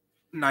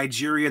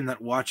Nigerian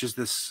that watches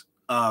this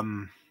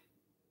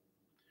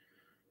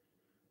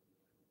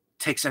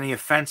takes any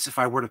offense if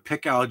I were to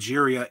pick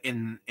Algeria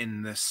in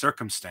this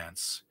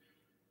circumstance.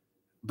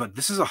 But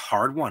this is a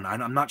hard one.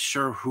 I'm not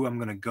sure who I'm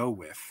going to go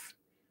with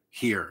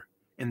here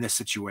in this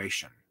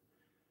situation.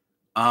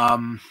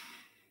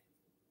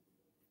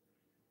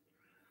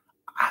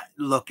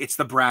 Look, it's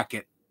the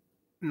bracket.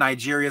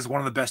 Nigeria is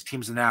one of the best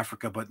teams in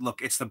Africa, but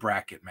look, it's the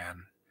bracket,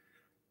 man.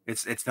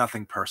 It's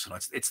nothing personal.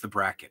 It's the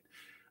bracket.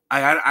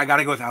 I got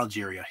to go with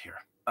Algeria here.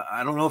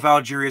 I don't know if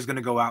Algeria is going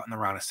to go out in the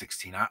round of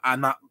 16. I'm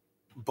not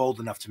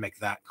bold enough to make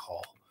that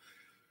call.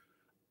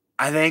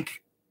 I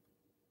think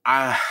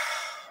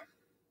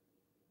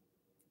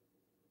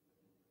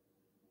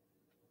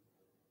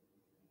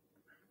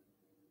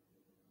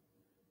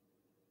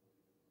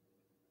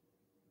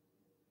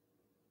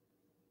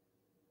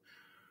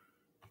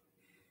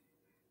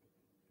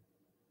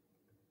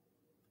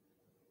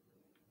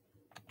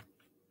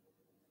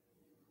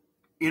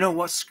you know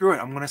what? Screw it.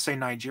 I'm going to say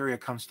Nigeria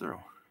comes through.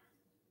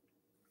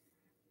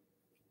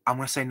 I'm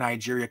going to say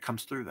Nigeria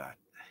comes through that.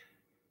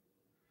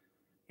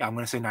 Yeah, I'm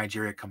going to say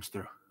Nigeria comes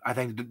through. I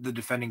think the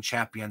defending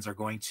champions are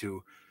going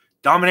to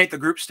dominate the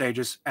group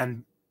stages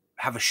and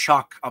have a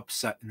shock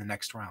upset in the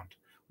next round.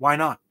 Why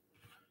not?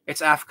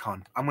 It's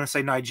AFCON. I'm going to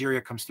say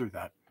Nigeria comes through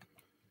that.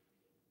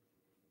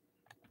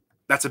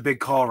 That's a big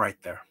call right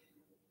there.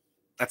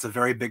 That's a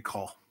very big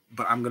call.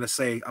 But I'm going to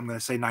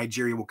say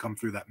Nigeria will come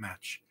through that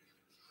match.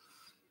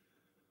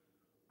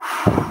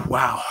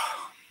 Wow.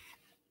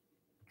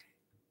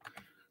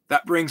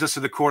 That brings us to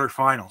the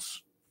quarterfinals.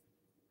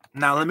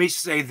 Now, let me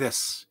say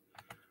this.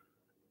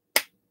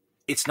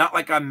 It's not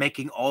like I'm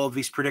making all of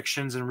these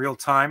predictions in real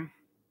time.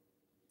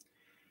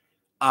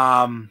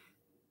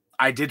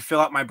 I did fill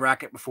out my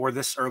bracket before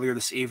this earlier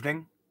this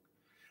evening.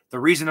 The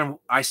reason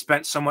I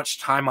spent so much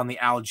time on the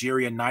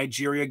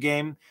Algeria-Nigeria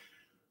game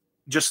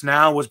just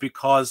now was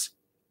because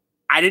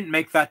I didn't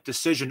make that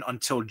decision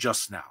until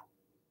just now.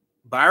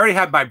 But I already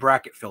had my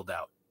bracket filled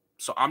out.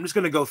 So I'm just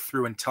going to go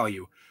through and tell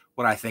you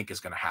what I think is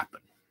going to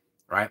happen,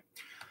 right?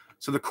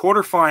 So the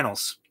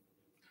quarterfinals,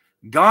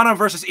 Ghana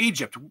versus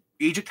Egypt.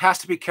 Egypt has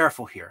to be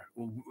careful here.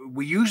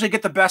 We usually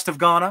get the best of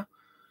Ghana,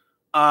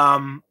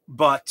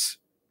 but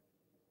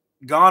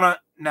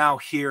Ghana now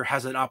here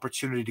has an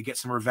opportunity to get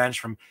some revenge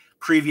from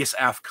previous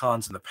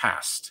AFCONs in the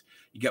past.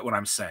 You get what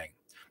I'm saying?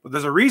 But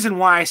there's a reason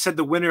why I said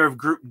the winner of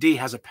Group D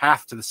has a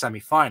path to the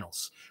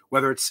semifinals,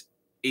 whether it's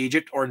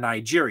Egypt or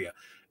Nigeria.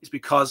 It's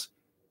because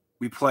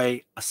we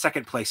play a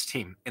second-place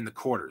team in the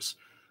quarters.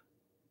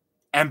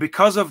 And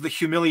because of the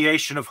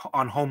humiliation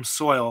on home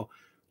soil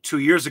 2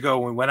 years ago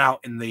when we went out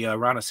in the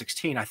round of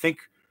 16, I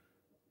think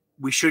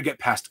we should get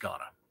past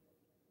Ghana.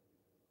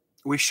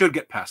 We should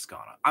get past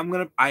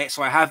Ghana.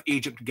 So I have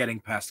Egypt getting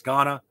past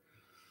Ghana.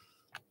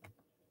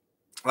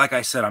 Like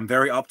I said, I'm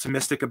very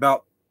optimistic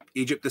about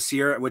Egypt this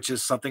year, which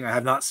is something I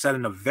have not said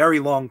in a very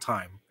long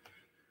time.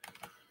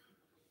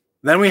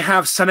 Then we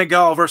have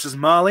Senegal versus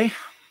Mali.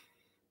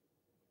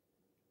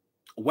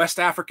 West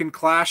African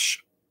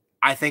clash.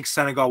 I think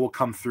Senegal will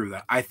come through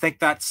that. I think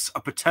that's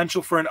a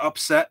potential for an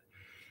upset,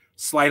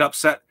 slight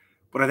upset,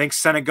 but I think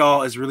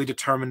Senegal is really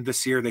determined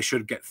this year. They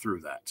should get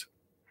through that.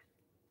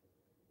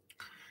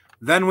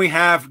 Then we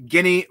have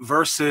Guinea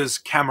versus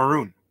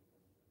Cameroon.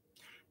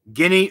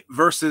 Guinea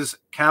versus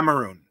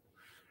Cameroon.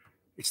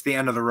 It's the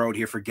end of the road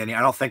here for Guinea.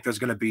 I don't think there's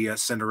going to be a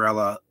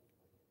Cinderella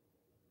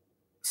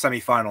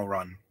semifinal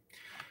run.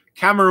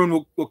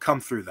 Cameroon will come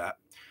through that.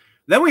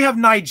 Then we have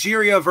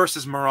Nigeria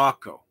versus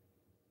Morocco.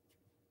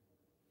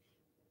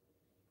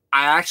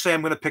 I actually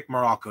am going to pick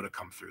Morocco to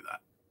come through that.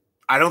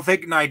 I don't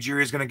think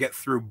Nigeria is going to get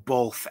through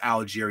both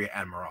Algeria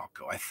and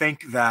Morocco. I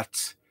think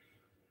that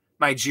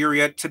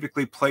Nigeria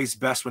typically plays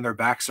best when their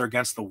backs are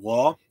against the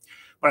wall.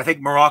 But I think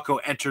Morocco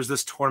enters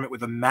this tournament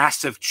with a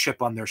massive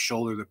chip on their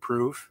shoulder to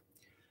prove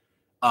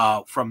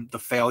from the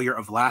failure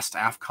of last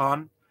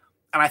AFCON.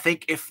 And I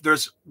think if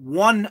there's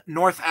one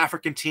North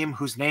African team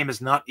whose name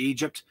is not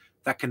Egypt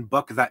that can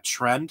buck that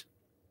trend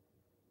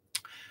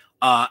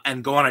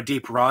and go on a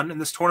deep run in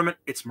this tournament,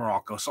 it's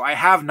Morocco. So I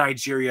have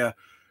Nigeria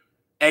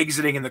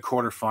exiting in the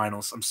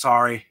quarterfinals. I'm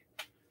sorry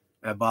if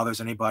that bothers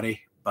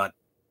anybody, but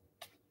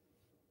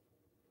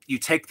you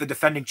take the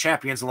defending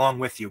champions along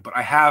with you. But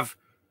I have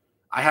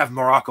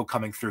Morocco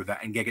coming through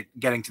that and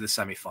getting to the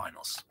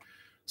semifinals.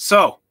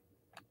 So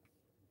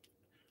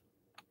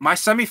my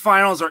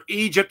semifinals are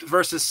Egypt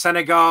versus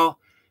Senegal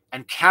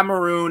and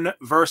Cameroon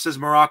versus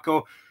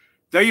Morocco.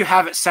 There you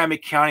have it, Sami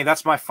Kiani.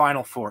 That's my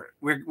final four.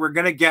 We're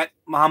going to get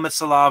Mohamed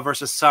Salah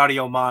versus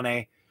Sadio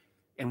Mane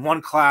in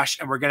one clash,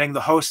 and we're getting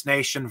the host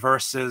nation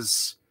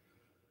versus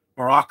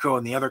Morocco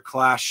in the other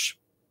clash.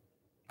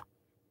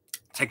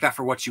 Take that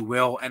for what you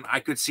will. And I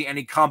could see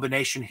any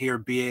combination here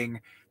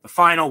being the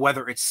final,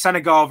 whether it's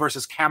Senegal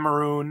versus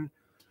Cameroon,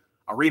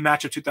 a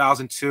rematch of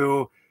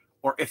 2002,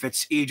 or if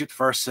it's Egypt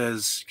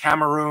versus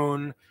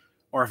Cameroon,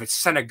 or if it's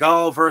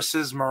Senegal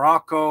versus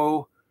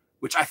Morocco,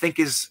 which I think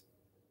is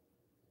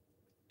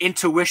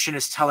intuition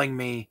is telling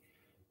me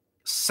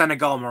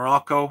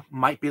Senegal-Morocco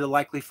might be the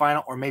likely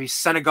final, or maybe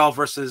Senegal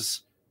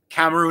versus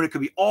Cameroon. It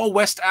could be all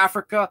West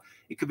Africa.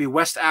 It could be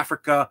West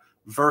Africa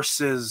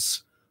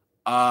versus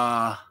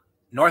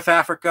North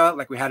Africa,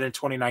 like we had in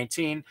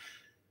 2019.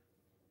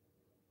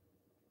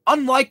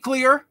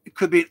 Unlikelier, it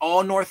could be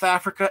all North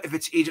Africa if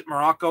it's Egypt,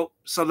 Morocco.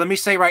 So let me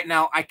say right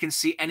now, I can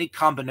see any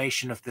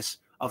combination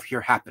of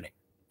here happening.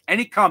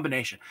 Any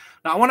combination.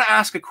 Now, I want to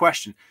ask a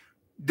question.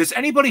 Does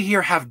anybody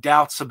here have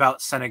doubts about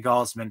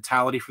Senegal's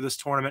mentality for this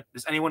tournament?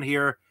 Does anyone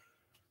here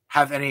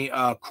have any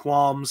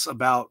qualms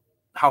about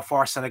how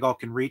far Senegal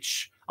can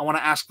reach? I want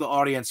to ask the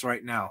audience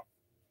right now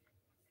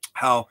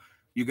how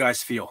you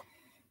guys feel.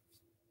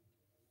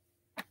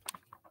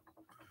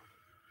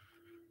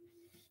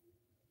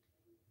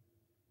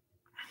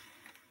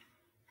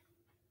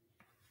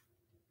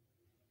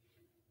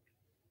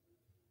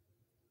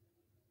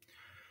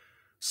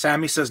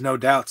 Sammy says no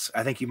doubts.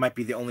 I think you might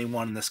be the only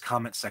one in this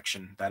comment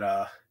section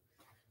that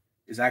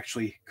is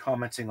actually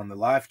commenting on the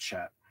live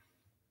chat.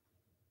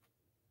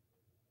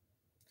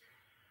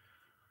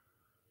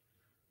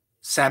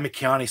 Sami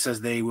Kiani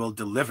says they will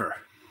deliver.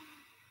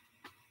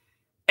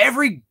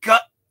 every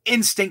gut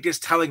instinct is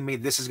telling me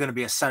this is going to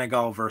be a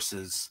Senegal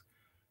versus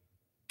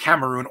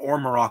Cameroon or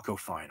Morocco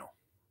final.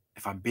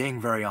 If I'm being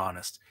very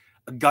honest,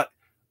 a gut,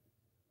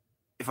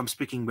 if I'm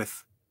speaking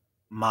with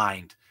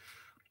mind,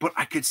 but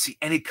I could see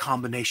any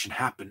combination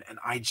happen. And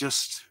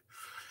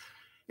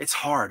it's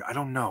hard. I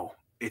don't know.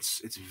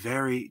 It's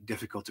very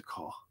difficult to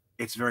call.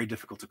 It's very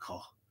difficult to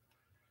call.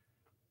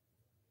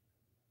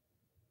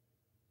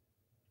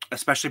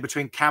 Especially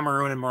between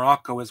Cameroon and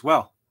Morocco as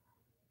well.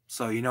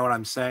 So you know what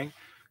I'm saying?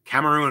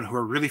 Cameroon, who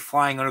are really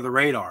flying under the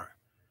radar,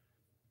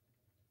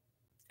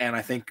 and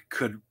I think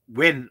could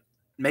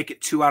make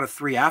it 2 out of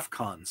 3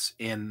 AFCONs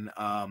in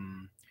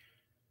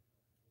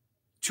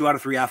 2 out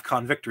of 3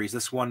 AFCON victories.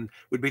 This one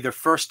would be their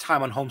first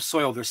time on home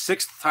soil, their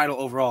 6th title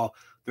overall,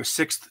 their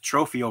 6th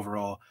trophy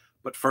overall,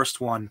 but first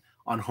one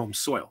on home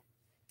soil.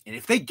 And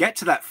if they get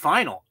to that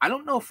final, I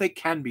don't know if they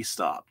can be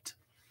stopped.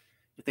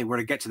 If they were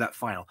to get to that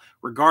final,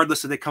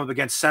 regardless if they come up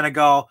against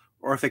Senegal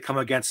or if they come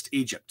against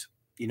Egypt.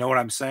 You know what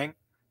I'm saying?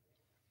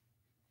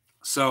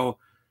 So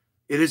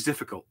it is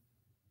difficult.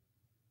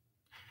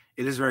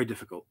 It is very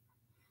difficult.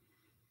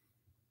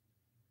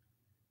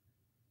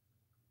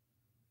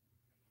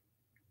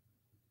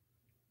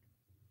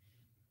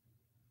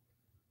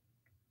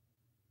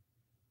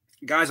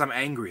 Guys, I'm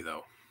angry,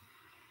 though.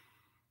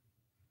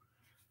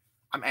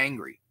 I'm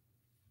angry.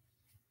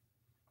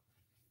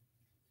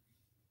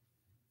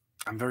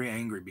 I'm very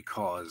angry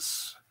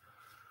because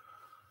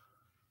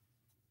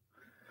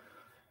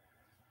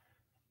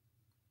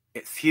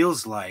it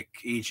feels like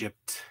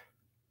Egypt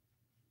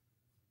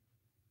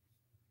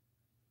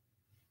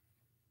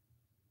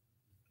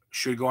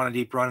should go on a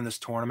deep run in this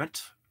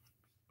tournament.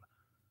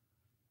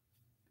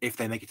 If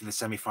they make it to the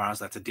semifinals,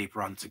 that's a deep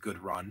run. It's a good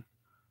run.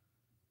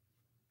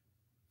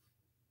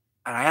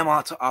 And I am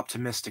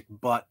optimistic,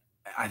 but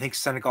I think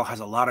Senegal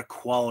has a lot of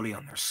quality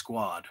on their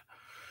squad.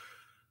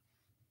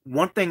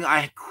 One thing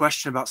I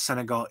question about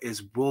Senegal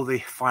is, will they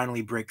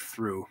finally break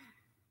through?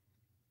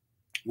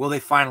 Will they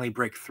finally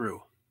break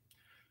through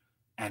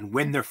and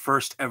win their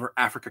first ever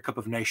Africa Cup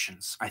of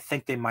Nations? I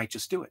think they might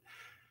just do it.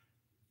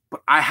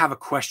 But I have a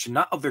question,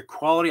 not of their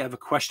quality, I have a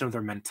question of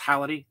their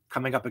mentality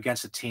coming up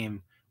against a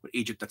team with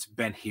Egypt that's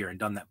been here and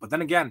done that. But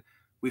then again,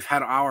 we've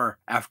had our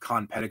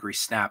AFCON pedigree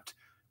snapped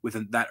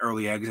with that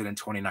early exit in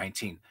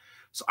 2019.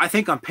 So I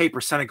think on paper,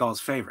 Senegal is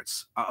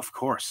favorites, of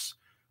course.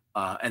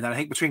 And then I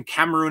think between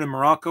Cameroon and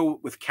Morocco,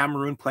 with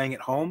Cameroon playing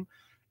at home,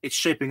 it's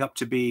shaping up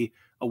to be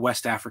a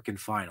West African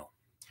final.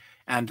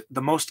 And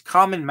the most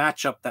common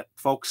matchup that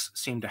folks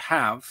seem to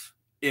have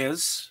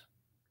is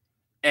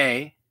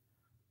a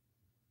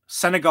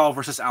Senegal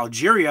versus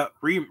Algeria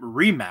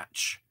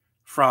rematch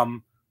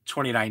from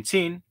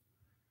 2019.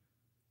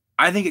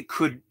 I think it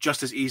could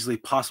just as easily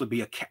possibly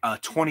be a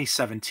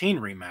 2017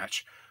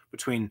 rematch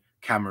between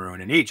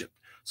Cameroon and Egypt.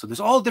 So there's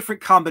all different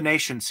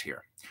combinations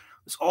here.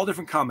 There's all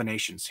different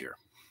combinations here.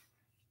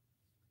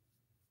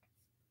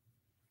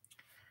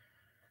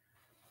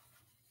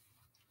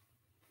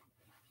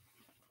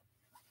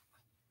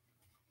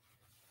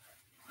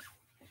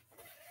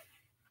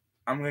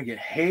 I'm going to get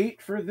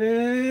hate for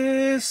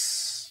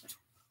this.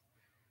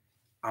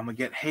 I'm going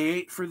to get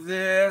hate for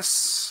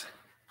this.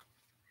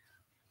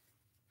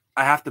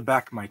 I have to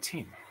back my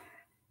team.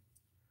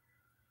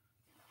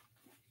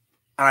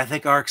 And I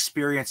think our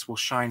experience will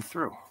shine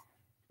through.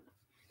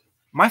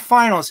 My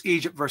final is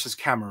Egypt versus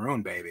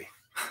Cameroon, baby.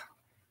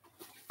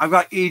 I've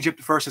got Egypt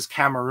versus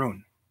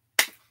Cameroon.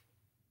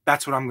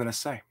 That's what I'm going to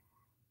say.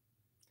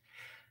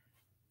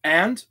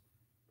 And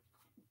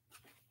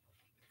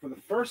for the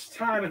first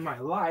time in my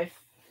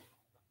life,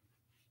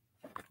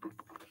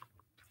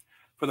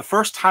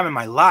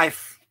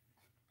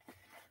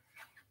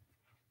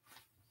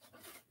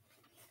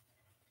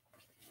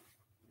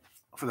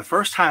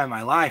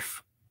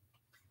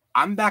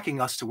 I'm backing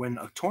us to win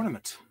a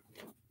tournament.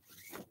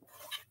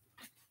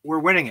 We're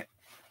winning it.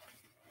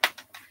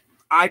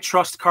 I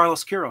trust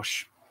Carlos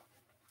Queiroz.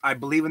 I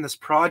believe in this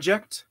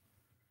project.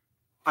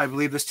 I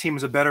believe this team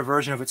is a better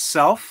version of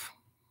itself.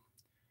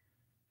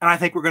 And I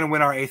think we're going to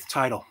win our 8th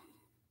title.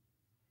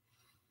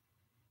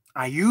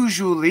 I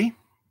usually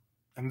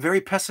am very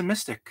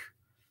pessimistic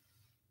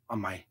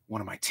on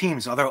one of my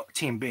teams, other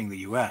team being the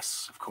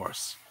US, of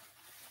course.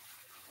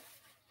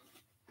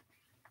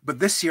 But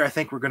this year, I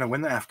think we're going to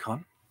win the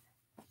AFCON.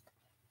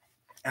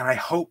 And I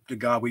hope to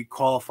God we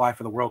qualify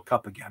for the World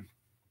Cup again.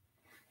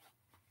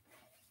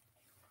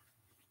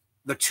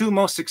 The 2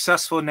 most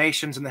successful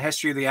nations in the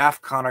history of the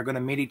AFCON are going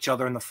to meet each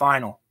other in the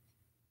final.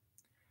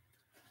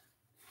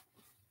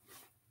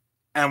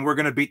 And we're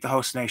going to beat the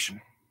host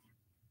nation.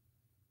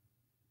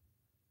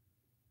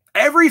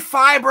 Every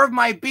fiber of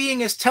my being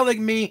is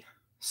telling me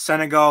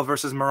Senegal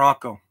versus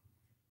Morocco.